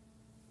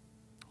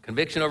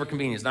 Conviction over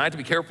convenience. Now I have to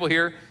be careful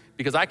here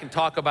because I can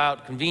talk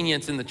about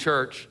convenience in the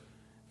church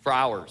for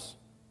hours.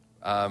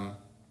 And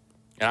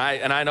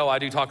I know I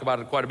do talk about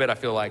it quite a bit, I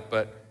feel like,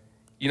 but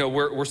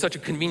we're such a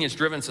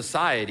convenience-driven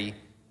society,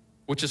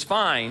 which is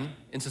fine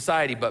in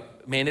society,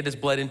 but man, it has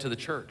bled into the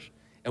church.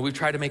 And we've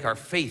tried to make our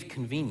faith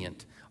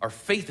convenient. Our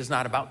faith is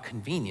not about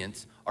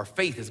convenience. Our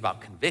faith is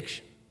about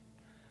conviction.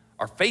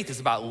 Our faith is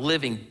about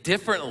living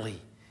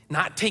differently,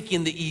 not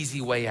taking the easy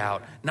way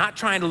out, not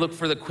trying to look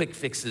for the quick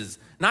fixes,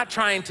 not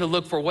trying to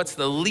look for what's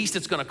the least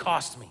it's gonna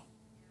cost me,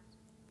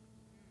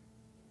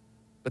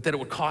 but that it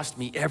would cost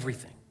me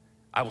everything.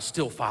 I will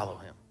still follow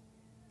him.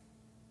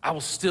 I will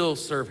still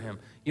serve him.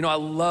 I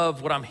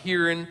love what I'm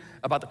hearing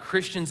about the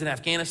Christians in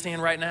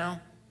Afghanistan right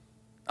now.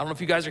 I don't know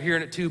if you guys are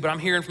hearing it too, but I'm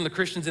hearing from the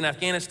Christians in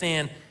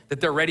Afghanistan that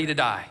they're ready to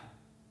die.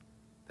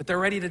 That they're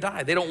ready to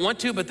die. They don't want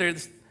to, but they're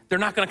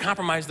not gonna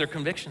compromise their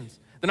convictions.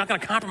 They're not gonna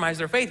compromise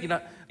their faith. You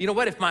know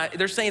what?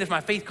 They're saying if my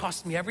faith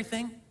costs me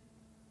everything,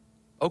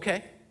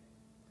 okay.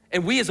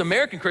 And we as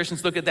American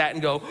Christians look at that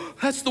and go,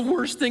 that's the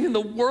worst thing in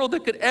the world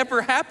that could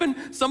ever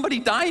happen, somebody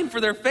dying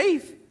for their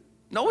faith.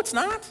 No, it's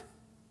not.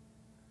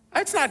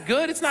 It's not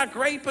good, it's not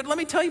great, but let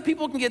me tell you,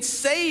 people can get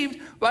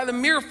saved by the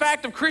mere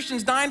fact of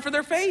Christians dying for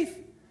their faith.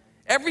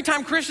 Every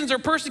time Christians are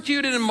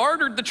persecuted and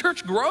martyred, the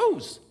church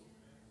grows.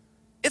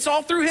 It's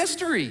all through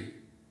history.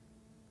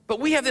 But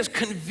we have this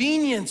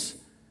convenience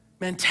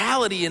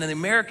mentality in an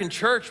American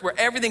church where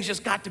everything's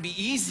just got to be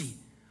easy.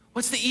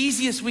 What's the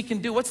easiest we can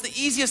do? What's the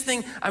easiest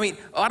thing? I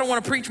don't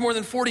want to preach more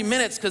than 40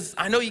 minutes because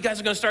I know you guys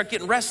are going to start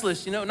getting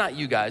restless, not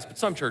you guys, but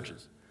some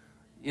churches,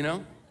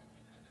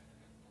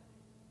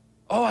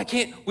 Oh, I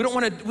can't, we don't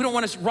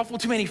want to ruffle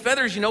too many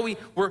feathers,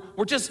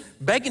 we're just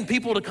begging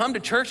people to come to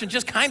church and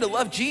just kind of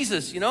love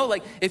Jesus,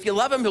 like if you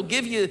love him, he'll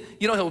give you,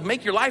 he'll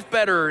make your life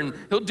better and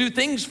he'll do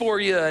things for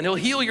you and he'll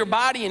heal your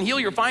body and heal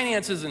your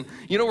finances and,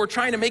 we're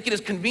trying to make it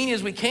as convenient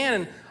as we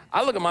can. And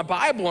I look at my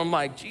Bible, I'm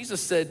like, Jesus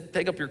said,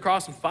 take up your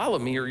cross and follow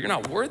me or you're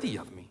not worthy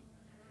of me.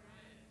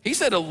 He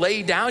said to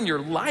lay down your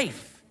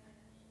life.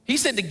 He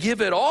said to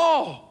give it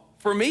all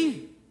for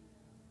me.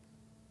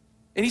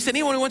 And he said,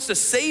 anyone who wants to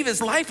save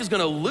his life is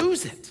gonna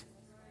lose it.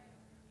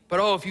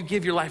 But if you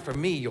give your life for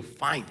me, you'll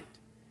find it.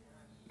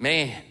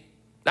 Man,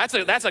 that's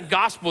a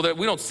gospel that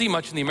we don't see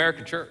much in the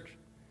American church.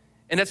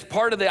 And that's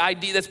part of the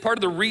idea, that's part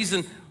of the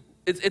reason,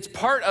 it's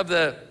part of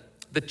the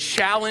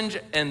challenge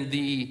and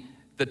the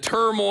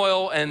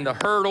turmoil and the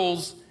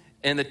hurdles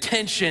and the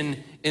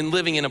tension in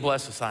living in a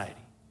blessed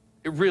society.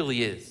 It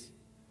really is.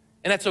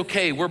 And that's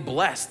okay, we're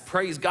blessed.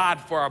 Praise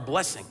God for our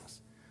blessings.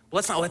 But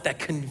let's not let that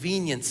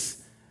convenience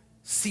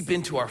seep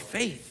into our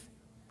faith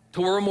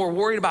to where we're more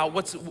worried about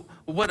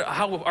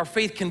how our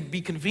faith can be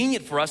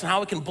convenient for us and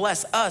how it can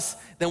bless us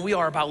than we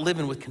are about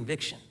living with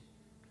conviction.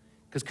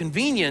 Because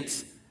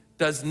convenience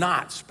does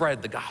not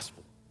spread the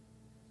gospel.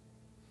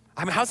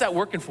 How's that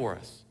working for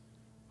us,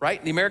 right?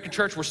 In the American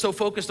church, we're so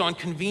focused on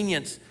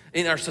convenience.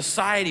 In our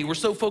society, we're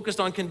so focused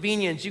on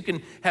convenience. You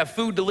can have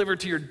food delivered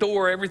to your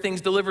door. Everything's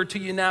delivered to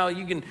you now.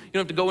 You don't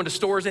have to go into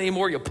stores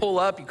anymore. You pull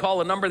up, you call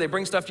a number, they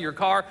bring stuff to your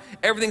car.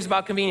 Everything's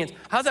about convenience.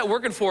 How's that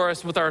working for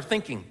us with our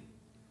thinking?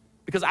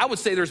 Because I would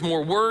say there's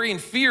more worry and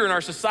fear in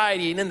our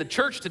society and in the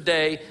church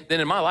today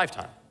than in my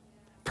lifetime,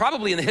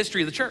 probably in the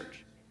history of the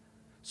church.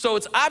 So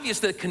it's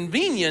obvious that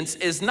convenience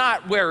is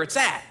not where it's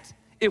at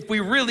if we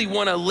really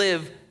want to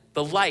live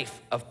the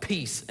life of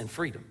peace and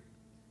freedom.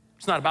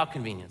 It's not about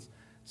convenience.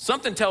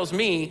 Something tells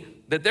me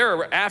that there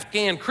are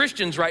Afghan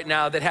Christians right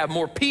now that have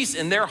more peace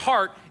in their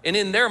heart and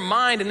in their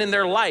mind and in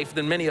their life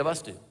than many of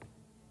us do.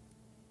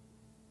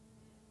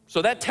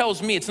 So that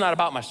tells me it's not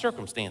about my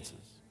circumstances.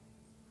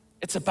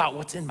 It's about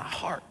what's in my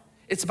heart.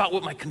 It's about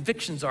what my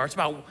convictions are. It's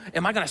about,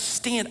 am I gonna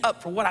stand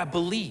up for what I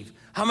believe?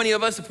 How many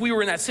of us, if we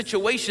were in that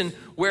situation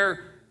where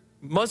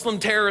Muslim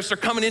terrorists are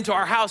coming into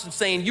our house and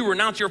saying, you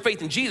renounce your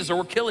faith in Jesus or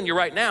we're killing you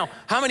right now,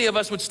 how many of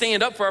us would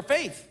stand up for our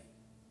faith?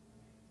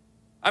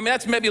 I mean,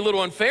 that's maybe a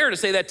little unfair to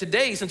say that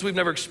today since we've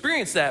never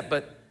experienced that,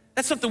 but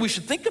that's something we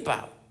should think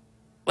about.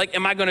 Like,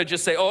 am I gonna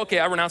just say, oh, okay,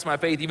 I renounce my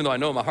faith even though I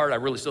know in my heart I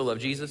really still love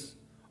Jesus?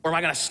 Or am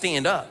I gonna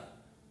stand up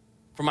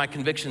for my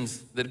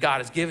convictions that God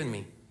has given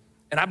me?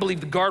 And I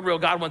believe the guardrail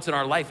God wants in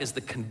our life is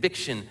the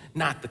conviction,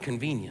 not the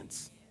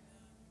convenience.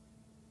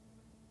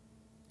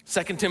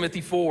 2 Timothy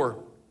 4,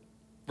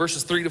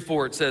 verses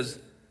 3-4, it says,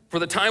 for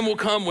the time will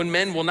come when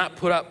men will not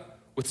put up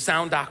with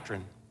sound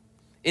doctrine.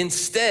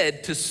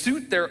 Instead, to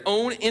suit their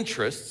own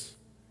interests,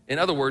 in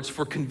other words,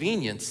 for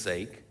convenience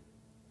sake,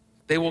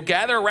 they will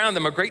gather around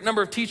them a great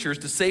number of teachers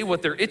to say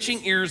what their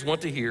itching ears want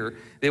to hear.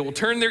 They will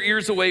turn their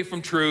ears away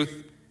from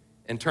truth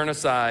and turn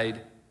aside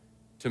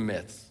to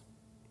myths.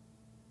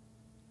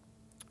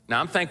 Now,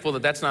 I'm thankful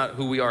that that's not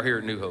who we are here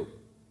at New Hope.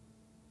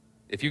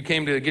 If you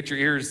came to get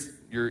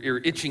your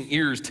itching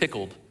ears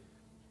tickled,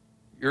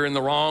 you're in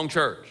the wrong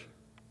church,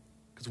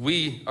 because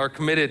we are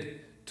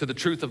committed to the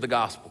truth of the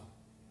gospel.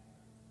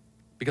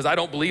 Because I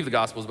don't believe the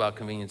gospel is about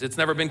convenience. It's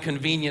never been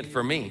convenient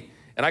for me.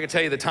 And I can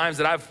tell you the times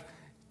that I've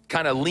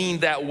kind of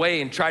leaned that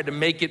way and tried to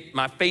make it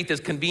my faith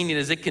as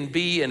convenient as it can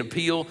be and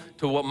appeal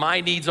to what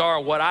my needs are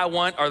and what I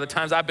want are the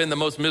times I've been the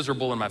most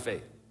miserable in my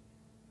faith.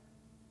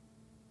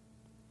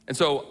 And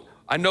so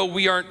I know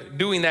we aren't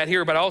doing that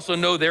here, but I also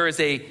know there is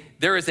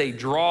a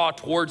draw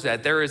towards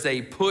that. There is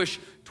a push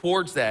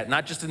towards that,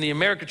 not just in the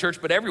American church,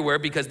 but everywhere,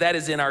 because that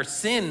is in our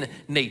sin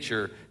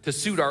nature to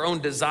suit our own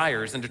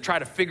desires and to try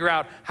to figure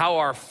out how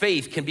our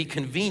faith can be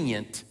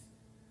convenient,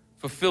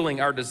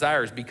 fulfilling our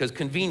desires, because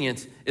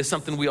convenience is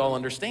something we all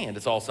understand.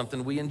 It's all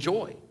something we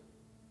enjoy.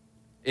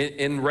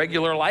 In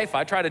regular life,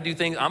 I try to do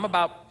things, I'm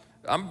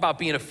about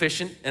being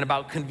efficient and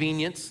about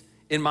convenience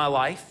in my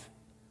life.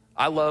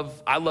 I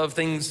love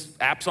things,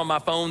 apps on my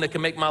phone that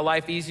can make my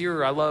life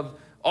easier. I love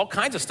all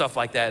kinds of stuff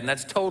like that, and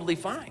that's totally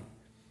fine.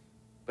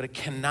 But it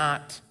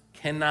cannot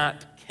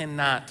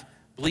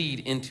bleed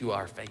into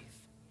our faith,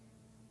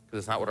 because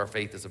it's not what our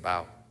faith is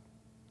about.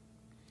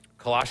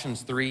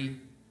 Colossians 3,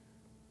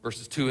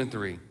 verses 2 and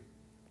 3.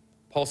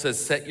 Paul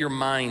says, set your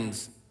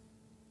minds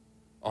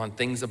on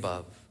things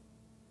above,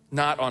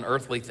 not on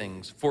earthly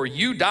things. For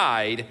you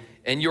died,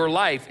 and your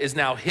life is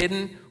now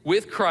hidden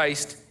with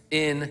Christ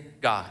in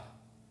God.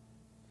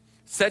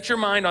 Set your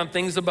mind on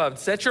things above.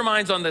 Set your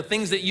minds on the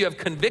things that you have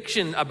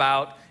conviction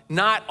about,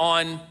 not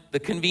on the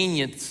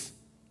convenience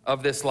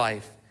of this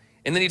life.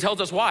 And then he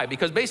tells us why,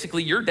 because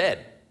basically you're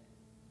dead.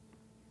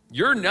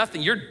 You're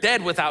nothing. You're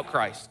dead without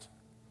Christ.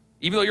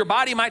 Even though your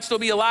body might still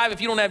be alive, if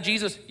you don't have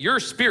Jesus, your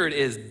spirit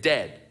is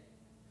dead.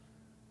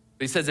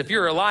 But he says if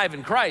you're alive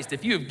in Christ,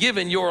 if you have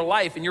given your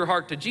life and your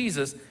heart to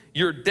Jesus,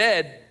 you're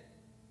dead,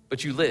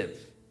 but you live.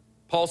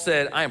 Paul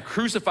said, I am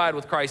crucified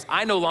with Christ.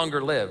 I no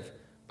longer live,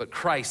 but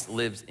Christ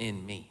lives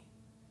in me.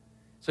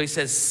 So he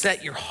says,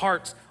 set your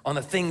hearts on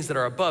the things that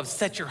are above.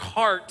 Set your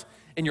heart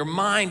and your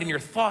mind and your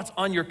thoughts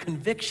on your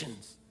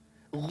convictions.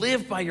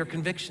 Live by your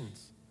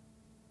convictions.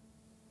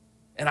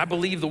 And I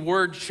believe the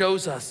word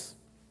shows us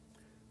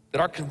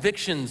that our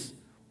convictions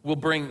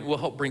will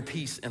help bring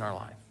peace in our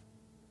life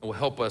and will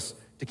help us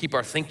to keep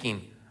our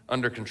thinking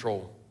under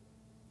control.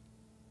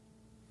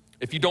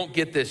 If you don't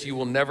get this, you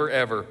will never,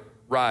 ever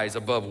rise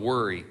above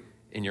worry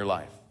in your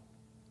life.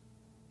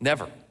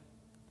 Never.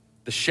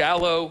 The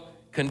shallow,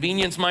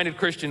 convenience-minded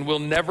Christian will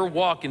never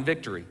walk in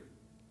victory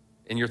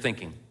in your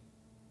thinking.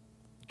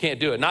 You can't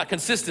do it, not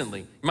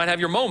consistently. You might have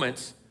your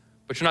moments,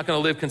 but you're not gonna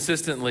live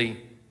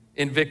consistently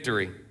in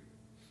victory,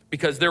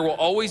 because there will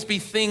always be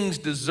things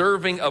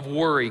deserving of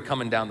worry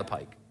coming down the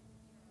pike.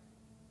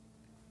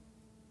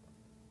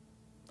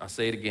 I'll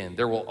say it again.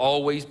 There will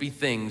always be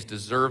things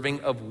deserving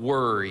of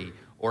worry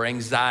or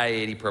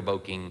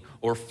anxiety-provoking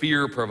or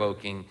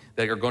fear-provoking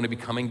that are going to be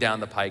coming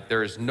down the pike.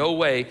 There is no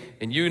way,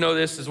 and you know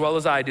this as well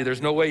as I do,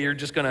 there's no way you're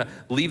just gonna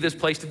leave this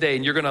place today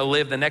and you're gonna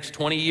live the next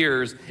 20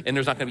 years and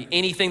there's not gonna be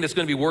anything that's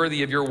gonna be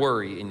worthy of your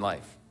worry in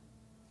life.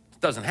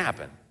 It doesn't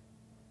happen.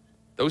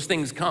 Those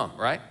things come,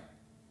 right?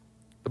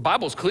 The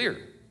Bible's clear.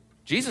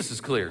 Jesus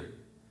is clear.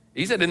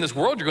 He said, in this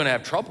world, you're gonna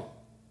have trouble.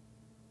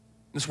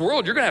 In this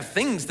world, you're gonna have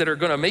things that are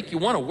gonna make you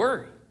wanna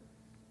worry.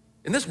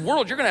 In this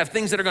world, you're gonna have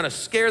things that are gonna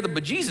scare the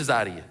bejesus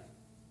out of you.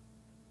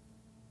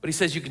 But he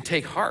says you can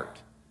take heart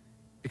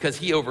because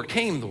he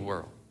overcame the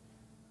world.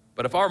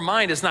 But if our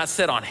mind is not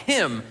set on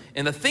him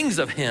and the things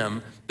of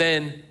him,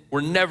 then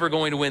we're never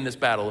going to win this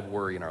battle of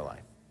worry in our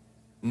life.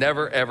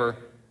 Never, ever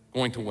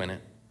going to win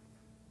it.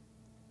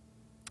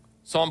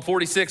 Psalm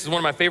 46 is one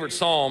of my favorite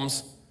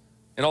Psalms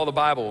in all the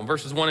Bible. In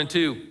verses 1 and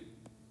 2,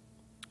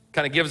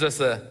 kind of gives us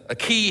a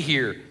key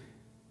here.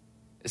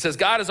 It says,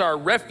 God is our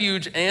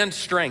refuge and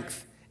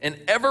strength, an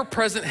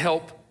ever-present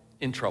help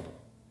in trouble.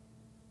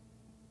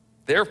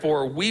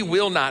 Therefore, we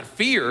will not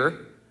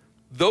fear,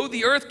 though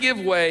the earth give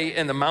way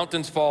and the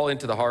mountains fall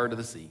into the heart of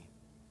the sea.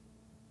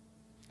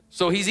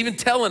 So he's even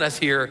telling us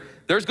here,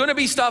 there's going to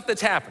be stuff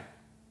that's happening.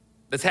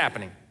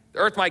 The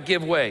earth might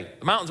give way.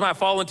 The mountains might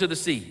fall into the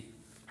sea.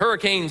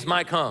 Hurricanes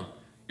might come.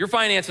 Your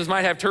finances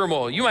might have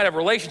turmoil. You might have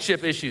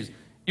relationship issues.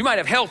 You might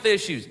have health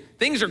issues.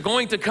 Things are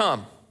going to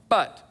come,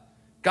 but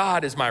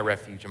God is my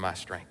refuge and my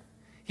strength.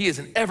 He is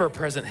an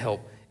ever-present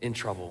help in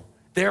trouble.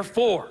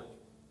 Therefore,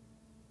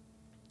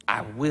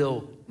 I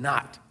will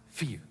not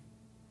fear.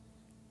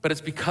 But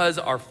it's because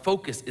our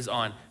focus is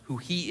on who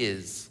he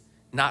is,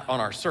 not on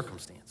our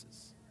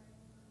circumstances.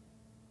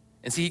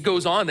 And see, he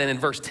goes on then in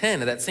verse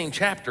 10 of that same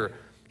chapter,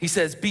 he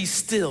says, be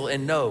still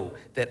and know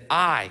that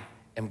I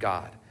am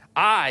God.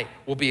 I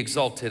will be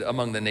exalted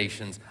among the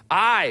nations.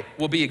 I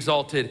will be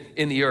exalted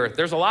in the earth.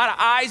 There's a lot of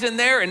I's in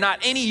there and not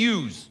any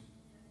U's.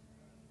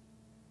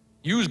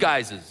 Use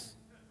guyses.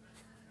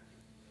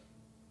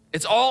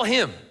 It's all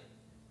him.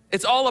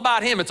 It's all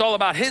about him. It's all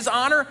about his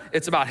honor.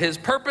 It's about his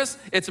purpose.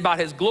 It's about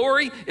his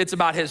glory. It's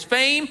about his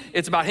fame.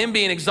 It's about him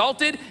being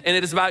exalted. And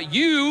it is about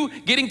you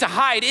getting to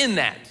hide in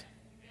that.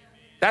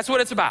 That's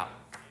what it's about.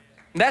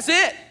 And that's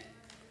it.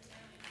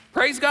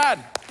 Praise God.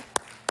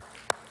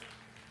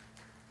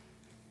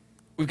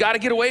 We've got to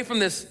get away from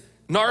this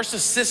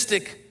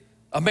narcissistic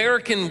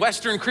American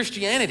Western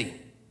Christianity.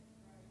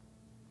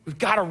 We've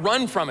got to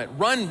run from it.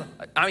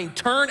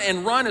 Turn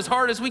and run as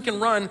hard as we can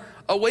run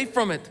away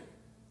from it.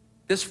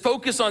 This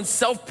focus on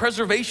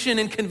self-preservation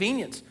and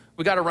convenience,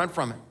 we got to run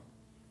from it.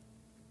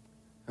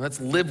 And let's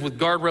live with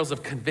guardrails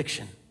of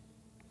conviction.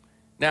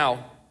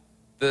 Now,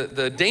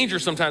 the danger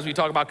sometimes we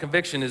talk about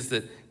conviction is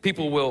that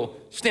people will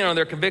stand on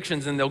their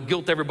convictions and they'll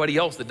guilt everybody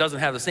else that doesn't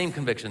have the same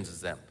convictions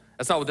as them.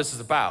 That's not what this is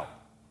about.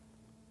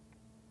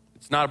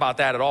 It's not about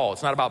that at all.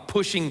 It's not about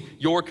pushing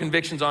your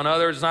convictions on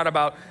others. It's not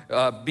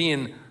about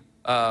being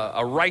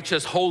a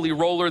righteous, holy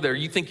roller there.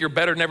 You think you're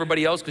better than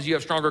everybody else because you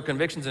have stronger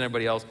convictions than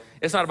everybody else.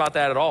 It's not about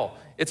that at all.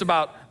 It's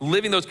about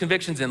living those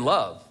convictions in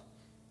love.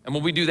 And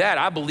when we do that,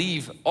 I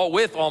believe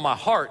with all my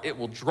heart, it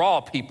will draw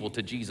people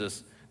to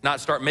Jesus, not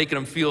start making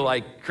them feel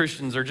like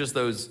Christians are just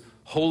those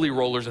holy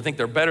rollers that think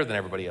they're better than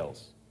everybody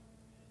else.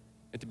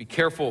 You have to be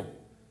careful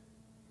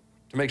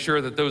to make sure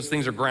that those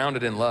things are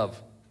grounded in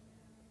love.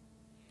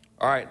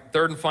 All right,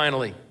 third and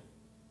finally,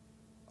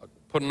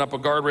 putting up a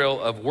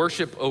guardrail of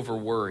worship over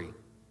worry.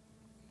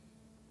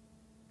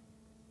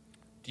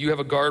 Do you have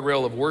a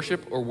guardrail of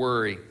worship or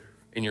worry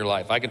in your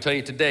life? I can tell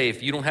you today,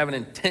 if you don't have an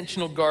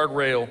intentional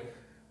guardrail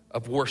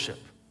of worship,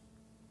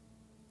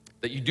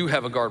 that you do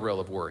have a guardrail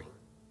of worry,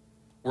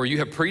 where you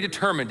have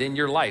predetermined in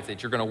your life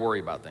that you're going to worry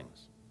about things.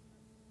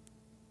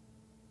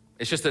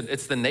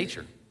 It's the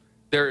nature.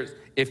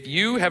 If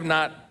you have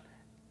not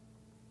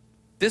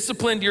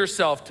disciplined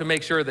yourself to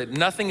make sure that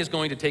nothing is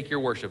going to take your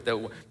worship,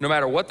 that no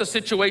matter what the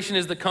situation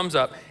is that comes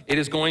up, it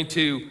is going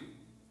to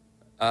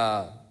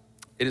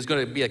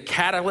be a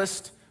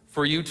catalyst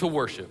for you to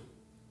worship.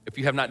 If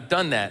you have not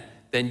done that,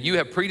 then you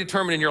have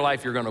predetermined in your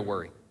life you're going to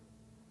worry.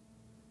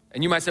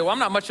 And you might say, well, I'm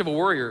not much of a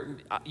worrier.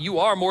 You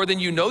are more than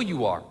you know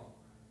you are.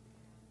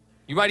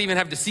 You might even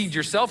have deceived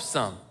yourself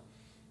some.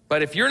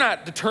 But if you're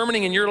not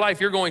determining in your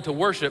life you're going to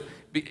worship,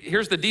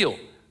 here's the deal.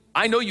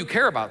 I know you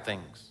care about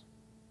things.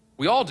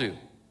 We all do,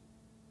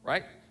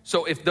 right?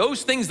 So if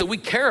those things that we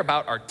care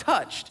about are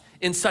touched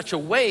in such a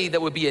way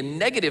that would be a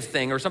negative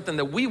thing or something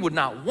that we would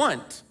not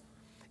want,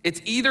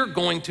 it's either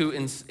going to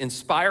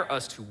inspire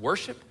us to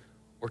worship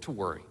or to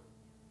worry.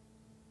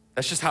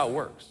 That's just how it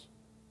works.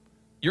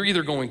 You're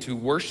either going to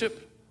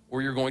worship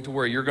or you're going to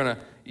worry. You're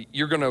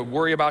gonna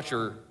worry about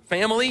your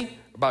family,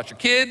 about your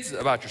kids,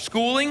 about your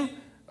schooling,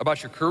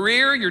 about your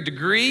career, your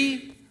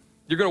degree.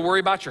 You're gonna worry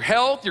about your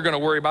health. You're gonna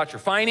worry about your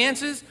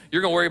finances.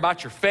 You're gonna worry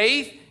about your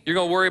faith. You're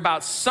gonna worry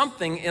about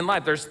something in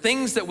life. There's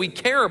things that we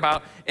care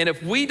about, and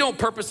if we don't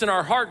purpose in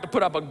our heart to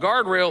put up a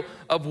guardrail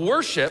of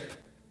worship,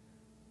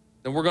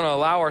 then we're gonna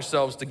allow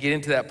ourselves to get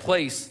into that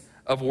place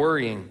of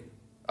worrying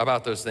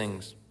about those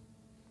things.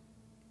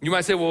 You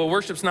might say, well,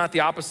 worship's not the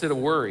opposite of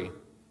worry.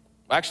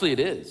 Well, actually, it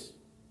is.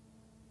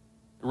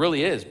 It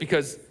really is,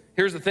 because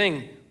here's the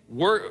thing.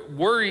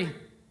 Worry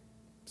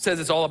says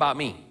it's all about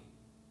me.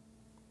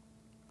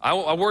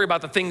 I worry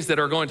about the things that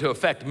are going to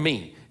affect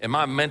me and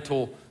my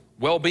mental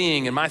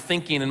well-being and my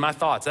thinking and my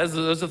thoughts. Those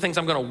are the things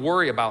I'm going to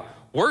worry about.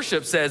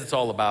 Worship says it's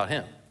all about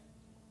him.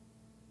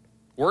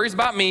 Worry's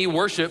about me.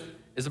 Worship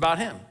is about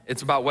him.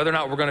 It's about whether or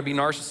not we're going to be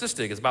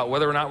narcissistic. It's about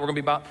whether or not we're going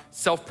to be about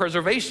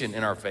self-preservation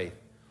in our faith.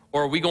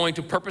 Or are we going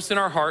to purpose in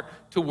our heart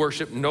to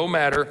worship no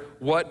matter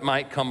what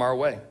might come our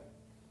way?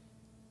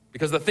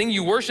 Because the thing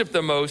you worship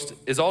the most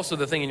is also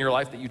the thing in your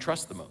life that you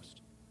trust the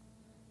most.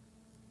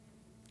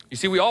 You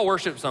see, we all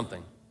worship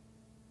something.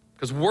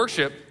 Because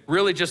worship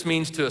really just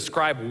means to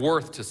ascribe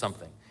worth to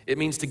something. It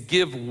means to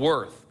give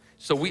worth.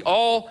 So we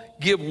all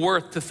give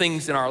worth to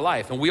things in our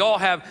life, and we all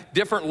have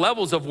different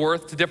levels of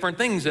worth to different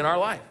things in our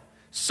life.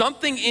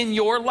 Something in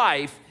your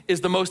life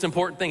is the most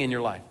important thing in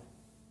your life.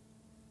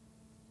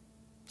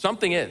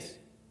 Something is.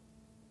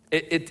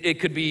 It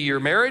could be your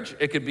marriage,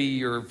 it could be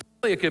your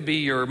family, it could be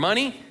your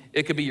money,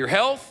 it could be your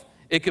health,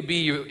 it could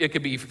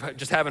be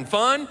just having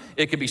fun,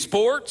 it could be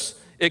sports,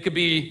 it could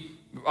be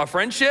a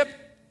friendship,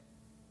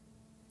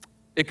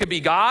 it could be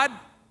God.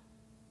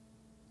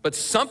 But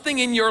something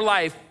in your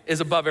life is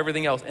above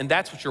everything else, and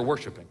that's what you're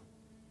worshiping.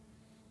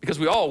 Because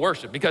we all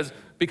worship.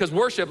 Because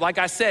worship, like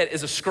I said,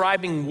 is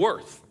ascribing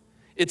worth.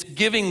 It's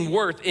giving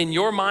worth in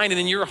your mind and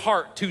in your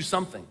heart to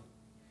something.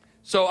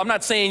 So I'm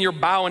not saying you're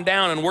bowing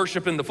down and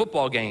worshiping the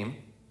football game,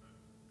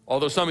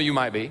 although some of you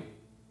might be.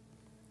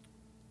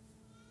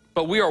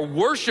 But we are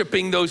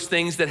worshiping those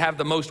things that have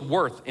the most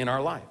worth in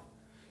our life.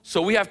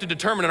 So we have to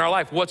determine in our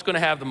life what's going to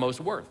have the most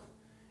worth.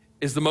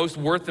 Is the most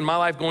worth in my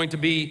life going to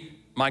be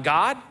my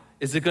God?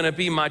 Is it going to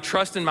be my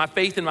trust and my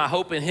faith and my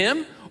hope in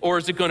him? Or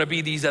is it going to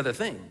be these other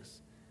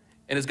things?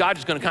 And is God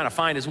just going to kind of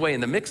find his way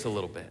in the mix a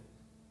little bit?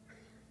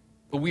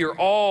 But we are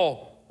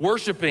all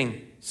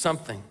worshiping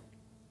something.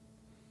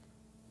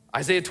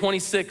 Isaiah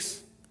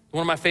 26,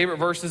 one of my favorite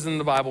verses in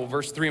the Bible,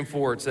 verse 3 and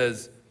 4, it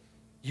says,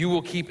 "You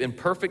will keep in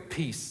perfect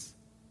peace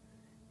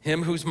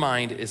him whose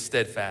mind is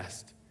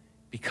steadfast,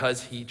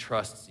 because he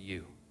trusts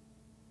you.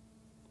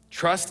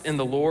 Trust in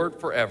the Lord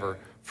forever,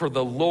 for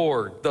the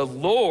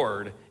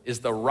Lord is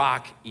the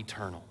rock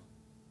eternal."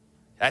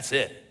 That's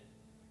it.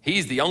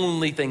 He's the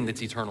only thing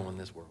that's eternal in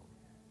this world.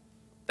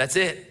 That's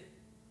it.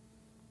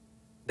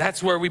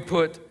 That's where we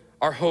put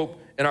our hope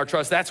and our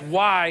trust. That's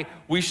why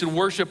we should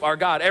worship our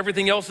God.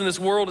 Everything else in this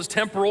world is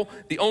temporal.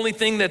 The only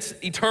thing that's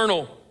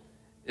eternal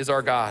is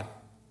our God.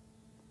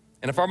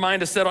 And if our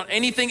mind is set on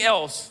anything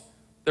else,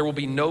 there will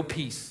be no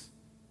peace.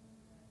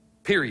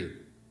 Period.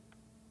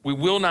 We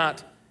will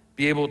not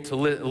be able to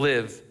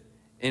live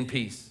in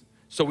peace.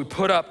 So we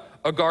put up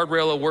a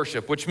guardrail of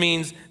worship, which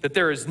means that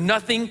there is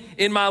nothing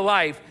in my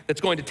life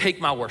that's going to take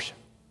my worship.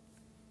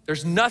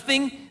 There's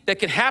nothing that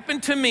can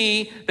happen to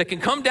me that can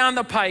come down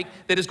the pike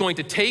that is going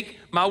to take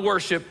my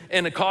worship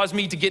and to cause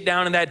me to get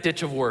down in that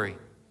ditch of worry.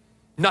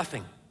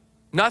 Nothing.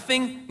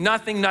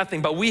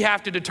 Nothing. But we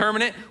have to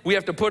determine it. We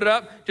have to put it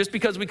up. Just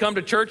because we come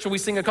to church and we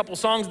sing a couple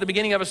songs at the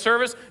beginning of a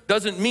service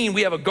doesn't mean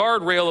we have a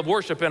guardrail of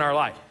worship in our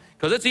life.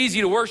 Because it's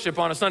easy to worship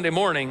on a Sunday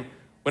morning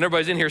when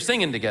everybody's in here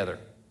singing together.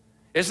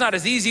 It's not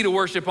as easy to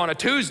worship on a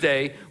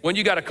Tuesday when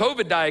you got a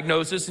COVID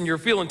diagnosis and you're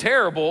feeling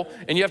terrible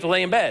and you have to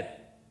lay in bed,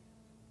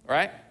 all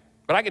right?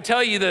 But I can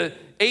tell you the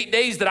 8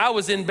 days that I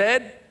was in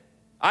bed,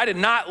 I did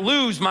not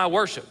lose my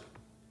worship.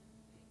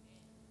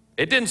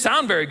 It didn't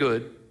sound very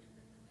good,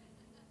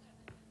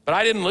 but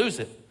I didn't lose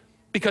it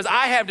because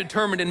I have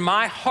determined in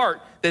my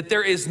heart that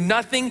there is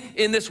nothing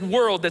in this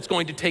world that's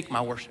going to take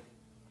my worship.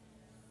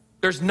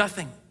 There's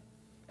nothing.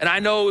 And I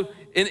know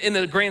in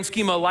the grand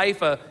scheme of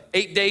life,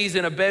 8 days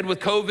in a bed with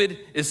COVID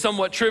is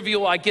somewhat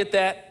trivial. I get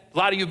that. A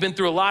lot of you have been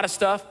through a lot of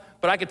stuff,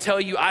 but I can tell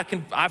you,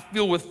 I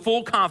feel with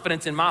full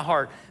confidence in my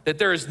heart that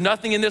there is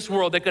nothing in this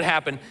world that could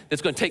happen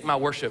that's going to take my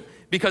worship,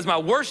 because my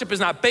worship is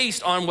not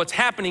based on what's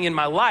happening in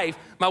my life.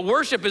 My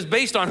worship is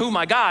based on who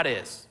my God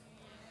is.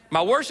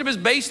 My worship is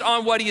based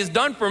on what he has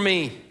done for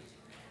me,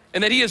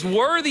 and that he is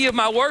worthy of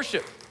my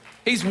worship.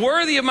 He's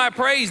worthy of my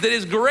praise, that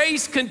his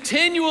grace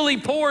continually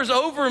pours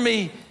over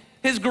me.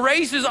 His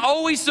grace is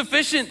always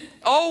sufficient,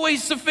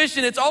 always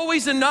sufficient. It's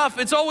always enough.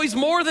 It's always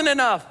more than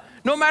enough.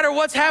 No matter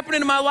what's happening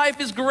in my life,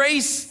 his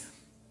grace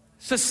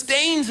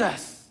sustains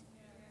us,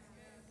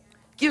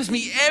 gives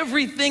me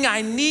everything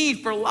I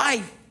need for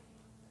life.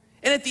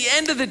 And at the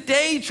end of the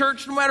day,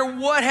 church, no matter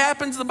what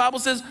happens, the Bible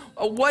says,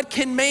 what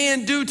can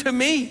man do to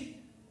me?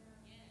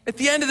 At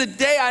the end of the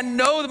day, I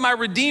know that my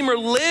Redeemer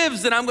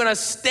lives and I'm gonna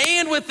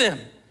stand with him.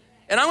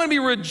 And I'm gonna be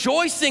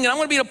rejoicing, and I'm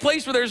gonna be in a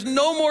place where there's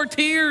no more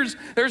tears,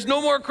 there's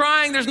no more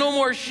crying, there's no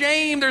more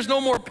shame, there's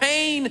no more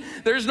pain,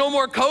 there's no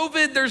more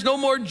COVID, there's no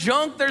more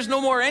junk, there's no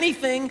more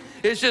anything.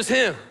 It's just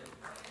him.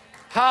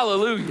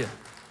 Hallelujah.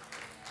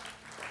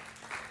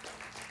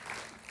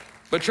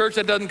 But church,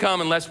 that doesn't come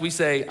unless we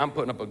say, I'm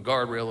putting up a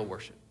guardrail of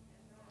worship.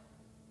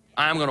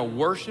 I'm gonna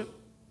worship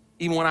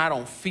even when I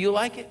don't feel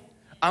like it.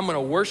 I'm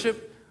gonna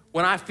worship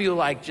when I feel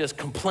like just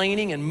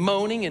complaining and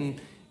moaning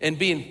and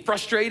being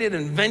frustrated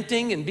and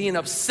venting and being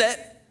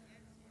upset.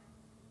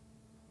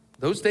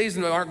 Those days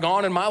aren't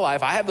gone in my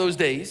life. I have those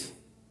days,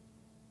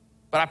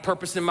 but I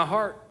purpose in my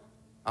heart,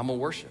 I'm gonna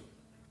worship.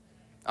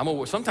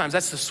 Sometimes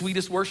that's the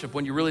sweetest worship,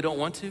 when you really don't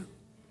want to,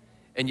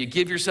 and you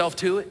give yourself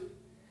to it,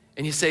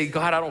 and you say,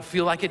 God, I don't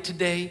feel like it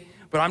today,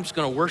 but I'm just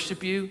gonna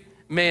worship you.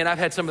 Man, I've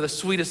had some of the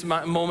sweetest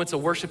moments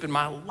of worship in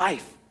my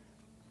life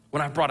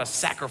when I brought a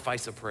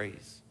sacrifice of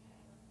praise.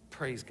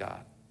 Praise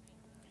God.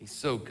 He's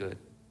so good.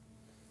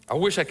 I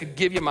wish I could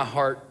give you my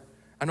heart.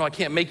 I know I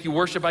can't make you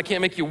worship. I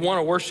can't make you want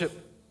to worship.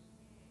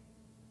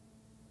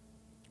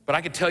 But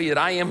I can tell you that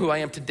I am who I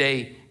am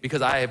today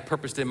because I have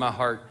purposed in my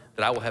heart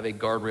that I will have a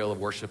guardrail of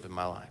worship in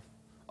my life.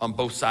 on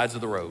both sides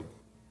of the road.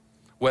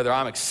 Whether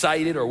I'm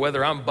excited or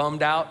whether I'm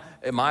bummed out,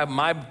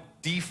 my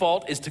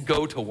default is to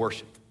go to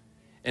worship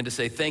and to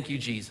say, thank you,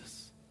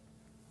 Jesus.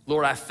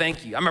 Lord, I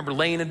thank you. I remember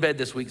laying in bed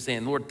this week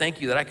saying, Lord,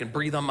 thank you that I can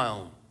breathe on my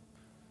own.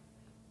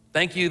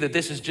 Thank you that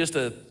this is just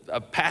a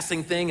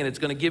passing thing and it's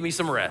gonna give me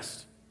some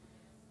rest.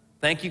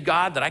 Thank you,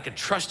 God, that I can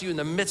trust you in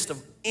the midst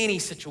of any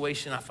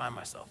situation I find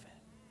myself in.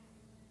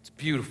 It's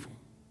beautiful.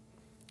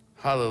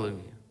 Hallelujah.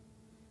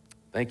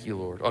 Thank you,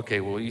 Lord. Okay,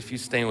 well, if you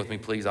stand with me,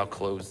 please, I'll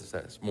close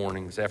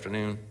this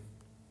afternoon.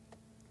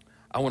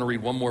 I want to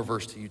read one more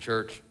verse to you,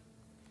 church,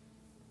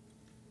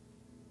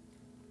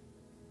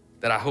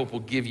 that I hope will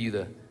give you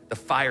the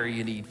fire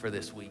you need for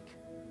this week.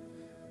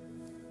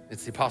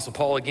 It's the Apostle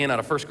Paul again out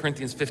of 1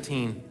 Corinthians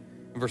 15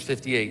 and verse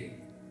 58.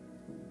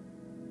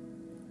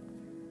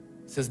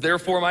 It says,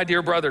 therefore, my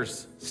dear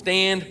brothers,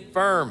 stand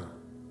firm.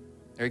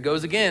 There he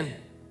goes again.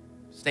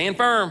 Stand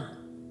firm.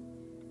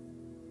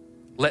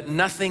 Let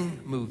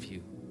nothing move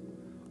you.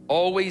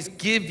 Always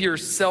give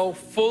yourself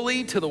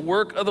fully to the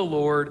work of the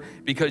Lord,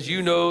 because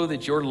you know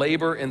that your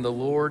labor in the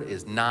Lord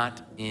is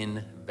not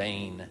in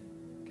vain.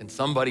 Can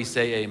somebody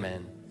say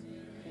amen?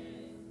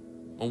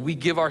 When we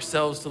give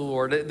ourselves to the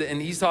Lord,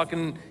 and he's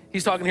talking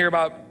here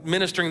about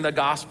ministering the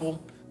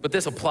gospel, but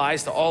this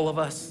applies to all of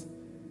us.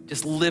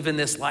 Just living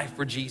this life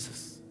for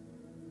Jesus.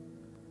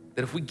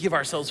 That if we give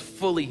ourselves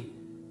fully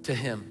to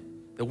him,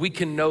 that we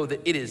can know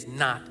that it is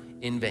not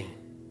in vain.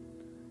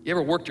 You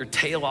ever worked your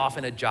tail off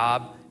in a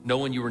job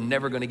knowing you were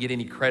never gonna get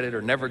any credit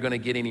or never gonna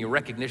get any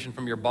recognition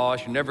from your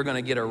boss, you're never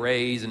gonna get a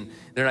raise, and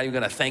they're not even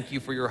gonna thank you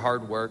for your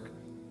hard work,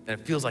 and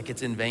it feels like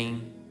it's in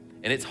vain,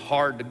 and it's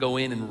hard to go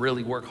in and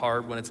really work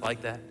hard when it's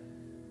like that?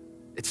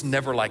 It's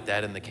never like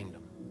that in the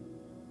kingdom.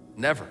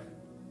 Never.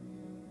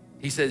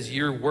 He says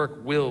your work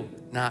will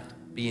not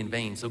be in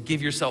vain, so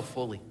give yourself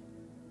fully.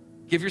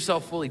 Give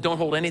yourself fully. Don't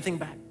hold anything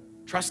back.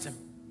 Trust him.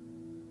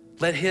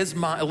 Let his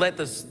mind, let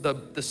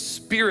the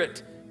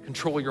Spirit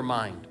control your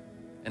mind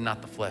and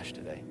not the flesh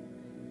today.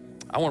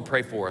 I want to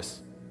pray for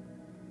us.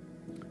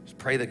 Just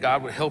pray that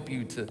God would help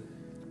you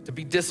to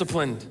be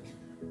disciplined.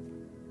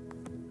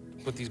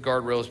 Put these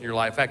guardrails in your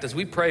life. In fact, as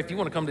we pray, if you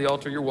want to come to the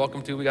altar, you're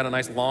welcome to. We got a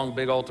nice long,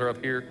 big altar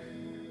up here.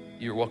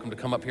 You're welcome to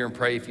come up here and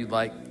pray if you'd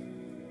like.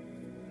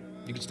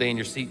 You can stay in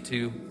your seat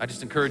too. I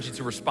just encourage you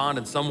to respond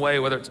in some way,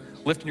 whether it's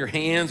lifting your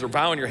hands or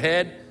bowing your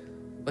head.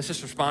 Let's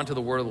just respond to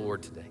the word of the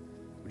Lord today.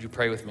 Would you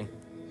pray with me?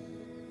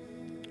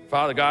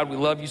 Father God, we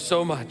love you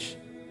so much.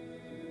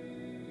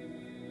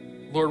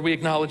 Lord, we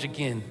acknowledge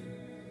again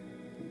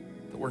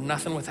that we're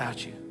nothing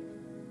without you.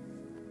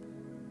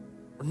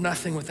 We're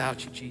nothing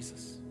without you,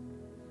 Jesus.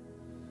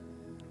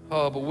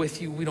 Oh, but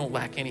with you, we don't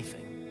lack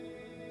anything.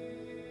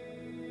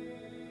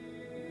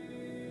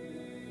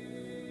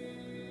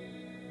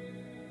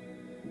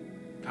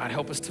 God,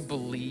 help us to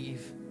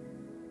believe.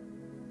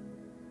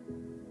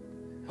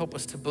 Help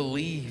us to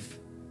believe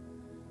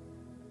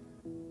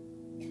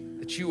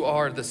that you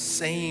are the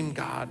same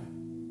God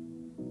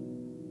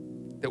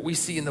that we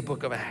see in the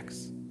book of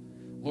Acts.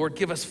 Lord,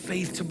 give us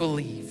faith to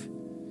believe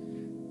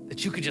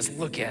that you could just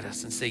look at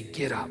us and say,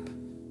 get up.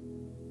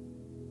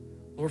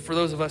 Lord, for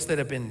those of us that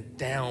have been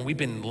down, we've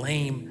been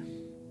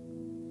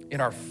lame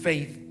in our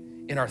faith,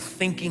 in our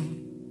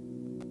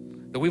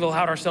thinking, that we've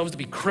allowed ourselves to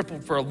be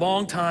crippled for a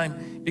long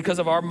time because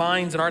of our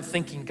minds and our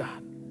thinking,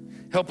 God.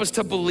 Help us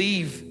to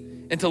believe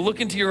and to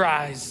look into your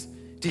eyes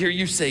to hear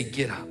you say,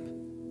 get up.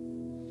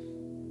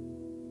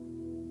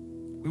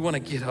 We want to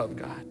get up,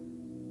 God.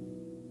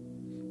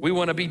 We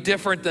want to be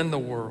different than the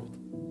world.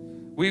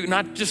 We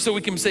not just so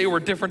we can say we're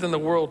different than the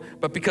world,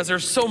 but because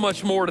there's so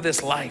much more to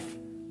this life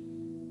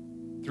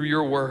through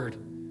your word,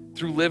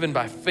 through living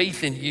by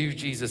faith in you,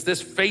 Jesus.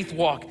 This faith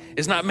walk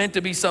is not meant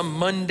to be some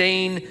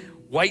mundane,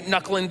 white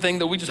knuckling thing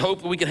that we just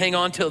hope that we can hang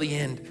on till the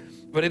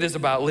end, but it is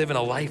about living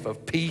a life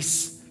of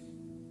peace,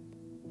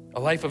 a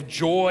life of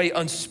joy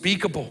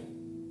unspeakable.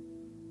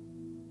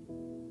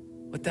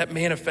 Let that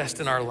manifest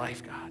in our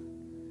life, God.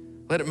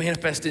 Let it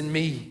manifest in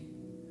me.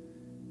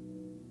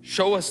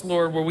 Show us,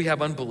 Lord, where we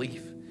have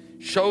unbelief.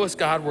 Show us,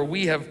 God, where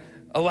we have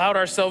allowed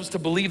ourselves to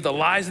believe the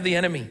lies of the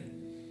enemy.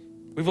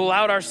 We've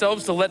allowed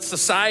ourselves to let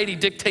society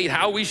dictate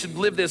how we should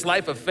live this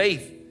life of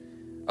faith.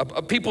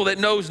 A people that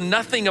knows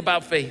nothing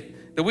about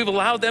faith, that we've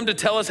allowed them to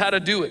tell us how to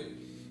do it.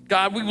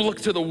 God, we will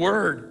look to the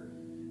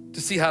word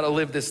to see how to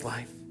live this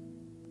life.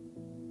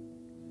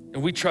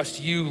 And we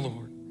trust you,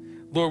 Lord.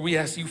 Lord, we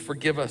ask you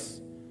forgive us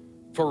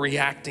for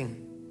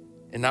reacting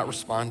and not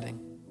responding.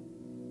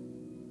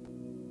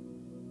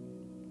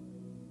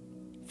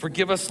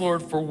 Forgive us,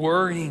 Lord, for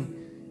worrying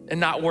and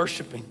not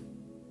worshiping.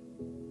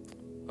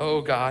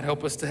 Oh God,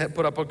 help us to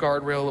put up a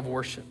guardrail of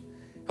worship.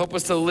 Help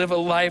us to live a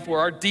life where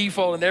our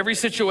default in every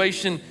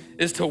situation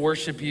is to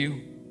worship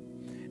you.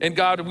 And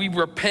God, we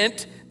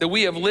repent that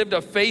we have lived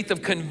a faith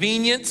of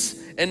convenience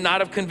and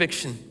not of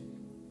conviction.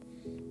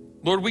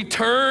 Lord, we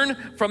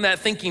turn from that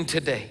thinking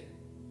today.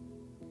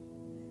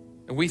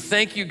 And we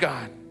thank you,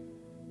 God,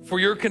 for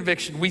your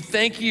conviction. We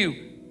thank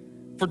you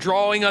for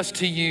drawing us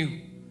to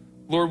you.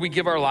 Lord, we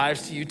give our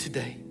lives to you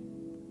today.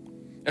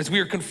 As we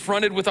are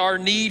confronted with our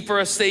need for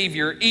a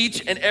Savior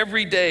each and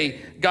every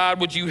day,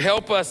 God, would you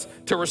help us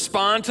to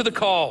respond to the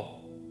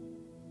call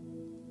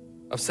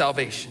of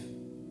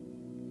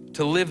salvation,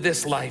 to live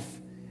this life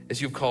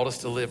as you've called us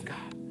to live, God.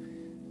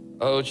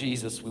 Oh,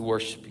 Jesus, we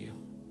worship you.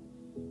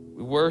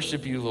 We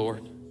worship you,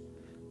 Lord.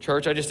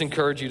 Church, I just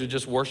encourage you to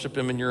just worship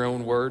him in your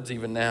own words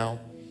even now.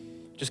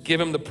 Just give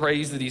him the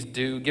praise that he's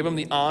due. Give him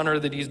the honor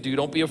that he's due.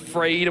 Don't be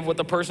afraid of what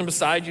the person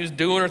beside you is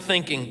doing or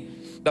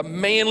thinking. The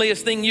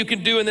manliest thing you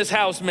can do in this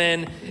house,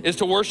 men, is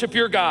to worship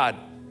your God.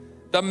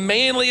 The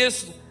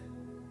manliest,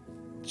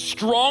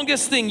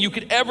 strongest thing you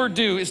could ever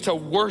do is to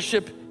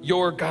worship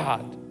your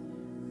God.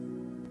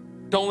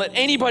 Don't let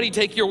anybody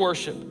take your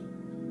worship.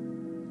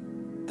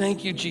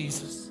 Thank you,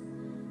 Jesus.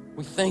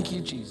 We thank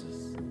you,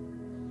 Jesus.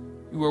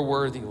 You are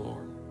worthy,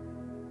 Lord.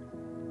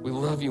 We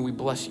love you. We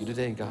bless you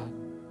today, God.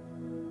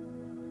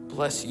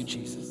 Bless you,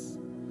 Jesus.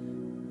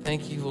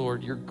 Thank you,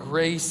 Lord. Your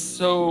grace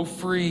so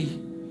free.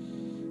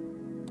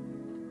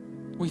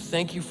 We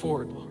thank you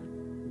for it, Lord.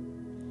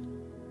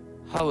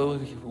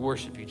 Hallelujah. We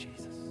worship you,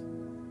 Jesus.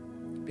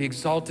 Be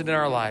exalted in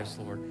our lives,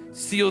 Lord.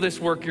 Seal this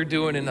work you're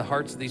doing in the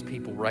hearts of these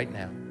people right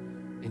now.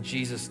 In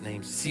Jesus'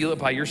 name, seal it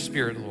by your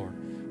Spirit,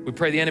 Lord. We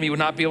pray the enemy would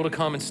not be able to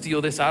come and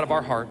steal this out of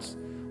our hearts,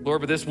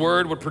 Lord, but this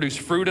word would produce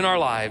fruit in our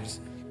lives,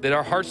 that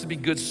our hearts would be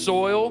good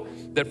soil,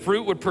 that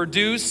fruit would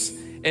produce,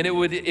 and it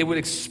would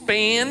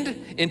expand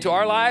into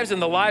our lives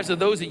and the lives of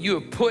those that you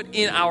have put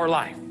in our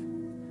life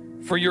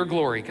for your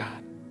glory,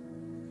 God.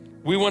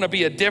 We want to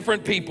be a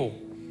different people.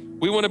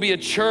 We want to be a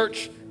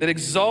church that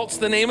exalts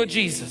the name of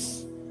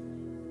Jesus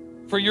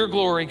for your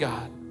glory,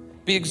 God.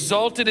 Be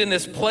exalted in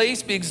this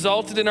place, be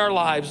exalted in our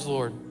lives,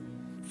 Lord,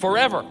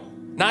 forever,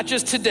 not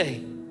just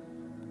today.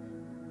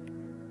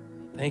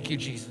 Thank you,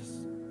 Jesus.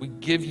 We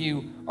give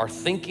you our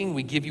thinking,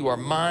 we give you our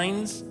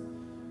minds.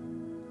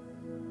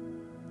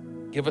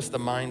 Give us the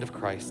mind of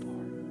Christ,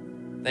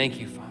 Lord. Thank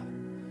you, Father.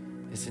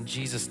 It's in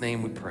Jesus'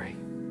 name we pray.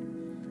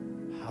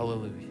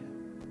 Hallelujah.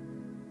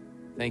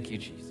 Thank you,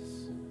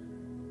 Jesus.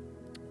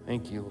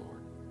 Thank you, Lord.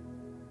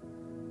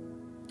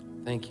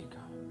 Thank you, God.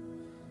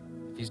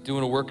 If he's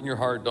doing a work in your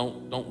heart,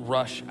 don't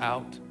rush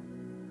out.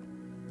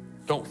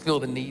 Don't feel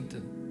the need to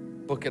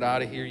book it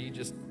out of here. You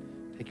just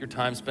take your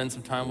time, spend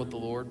some time with the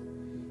Lord.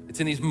 It's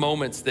in these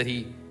moments that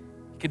he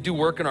can do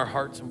work in our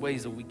hearts in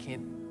ways that we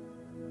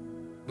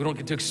don't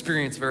get to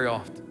experience very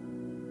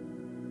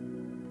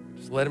often.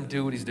 Just let him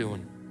do what he's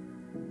doing.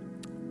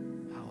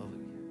 Hallelujah.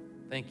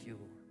 Thank you, Lord.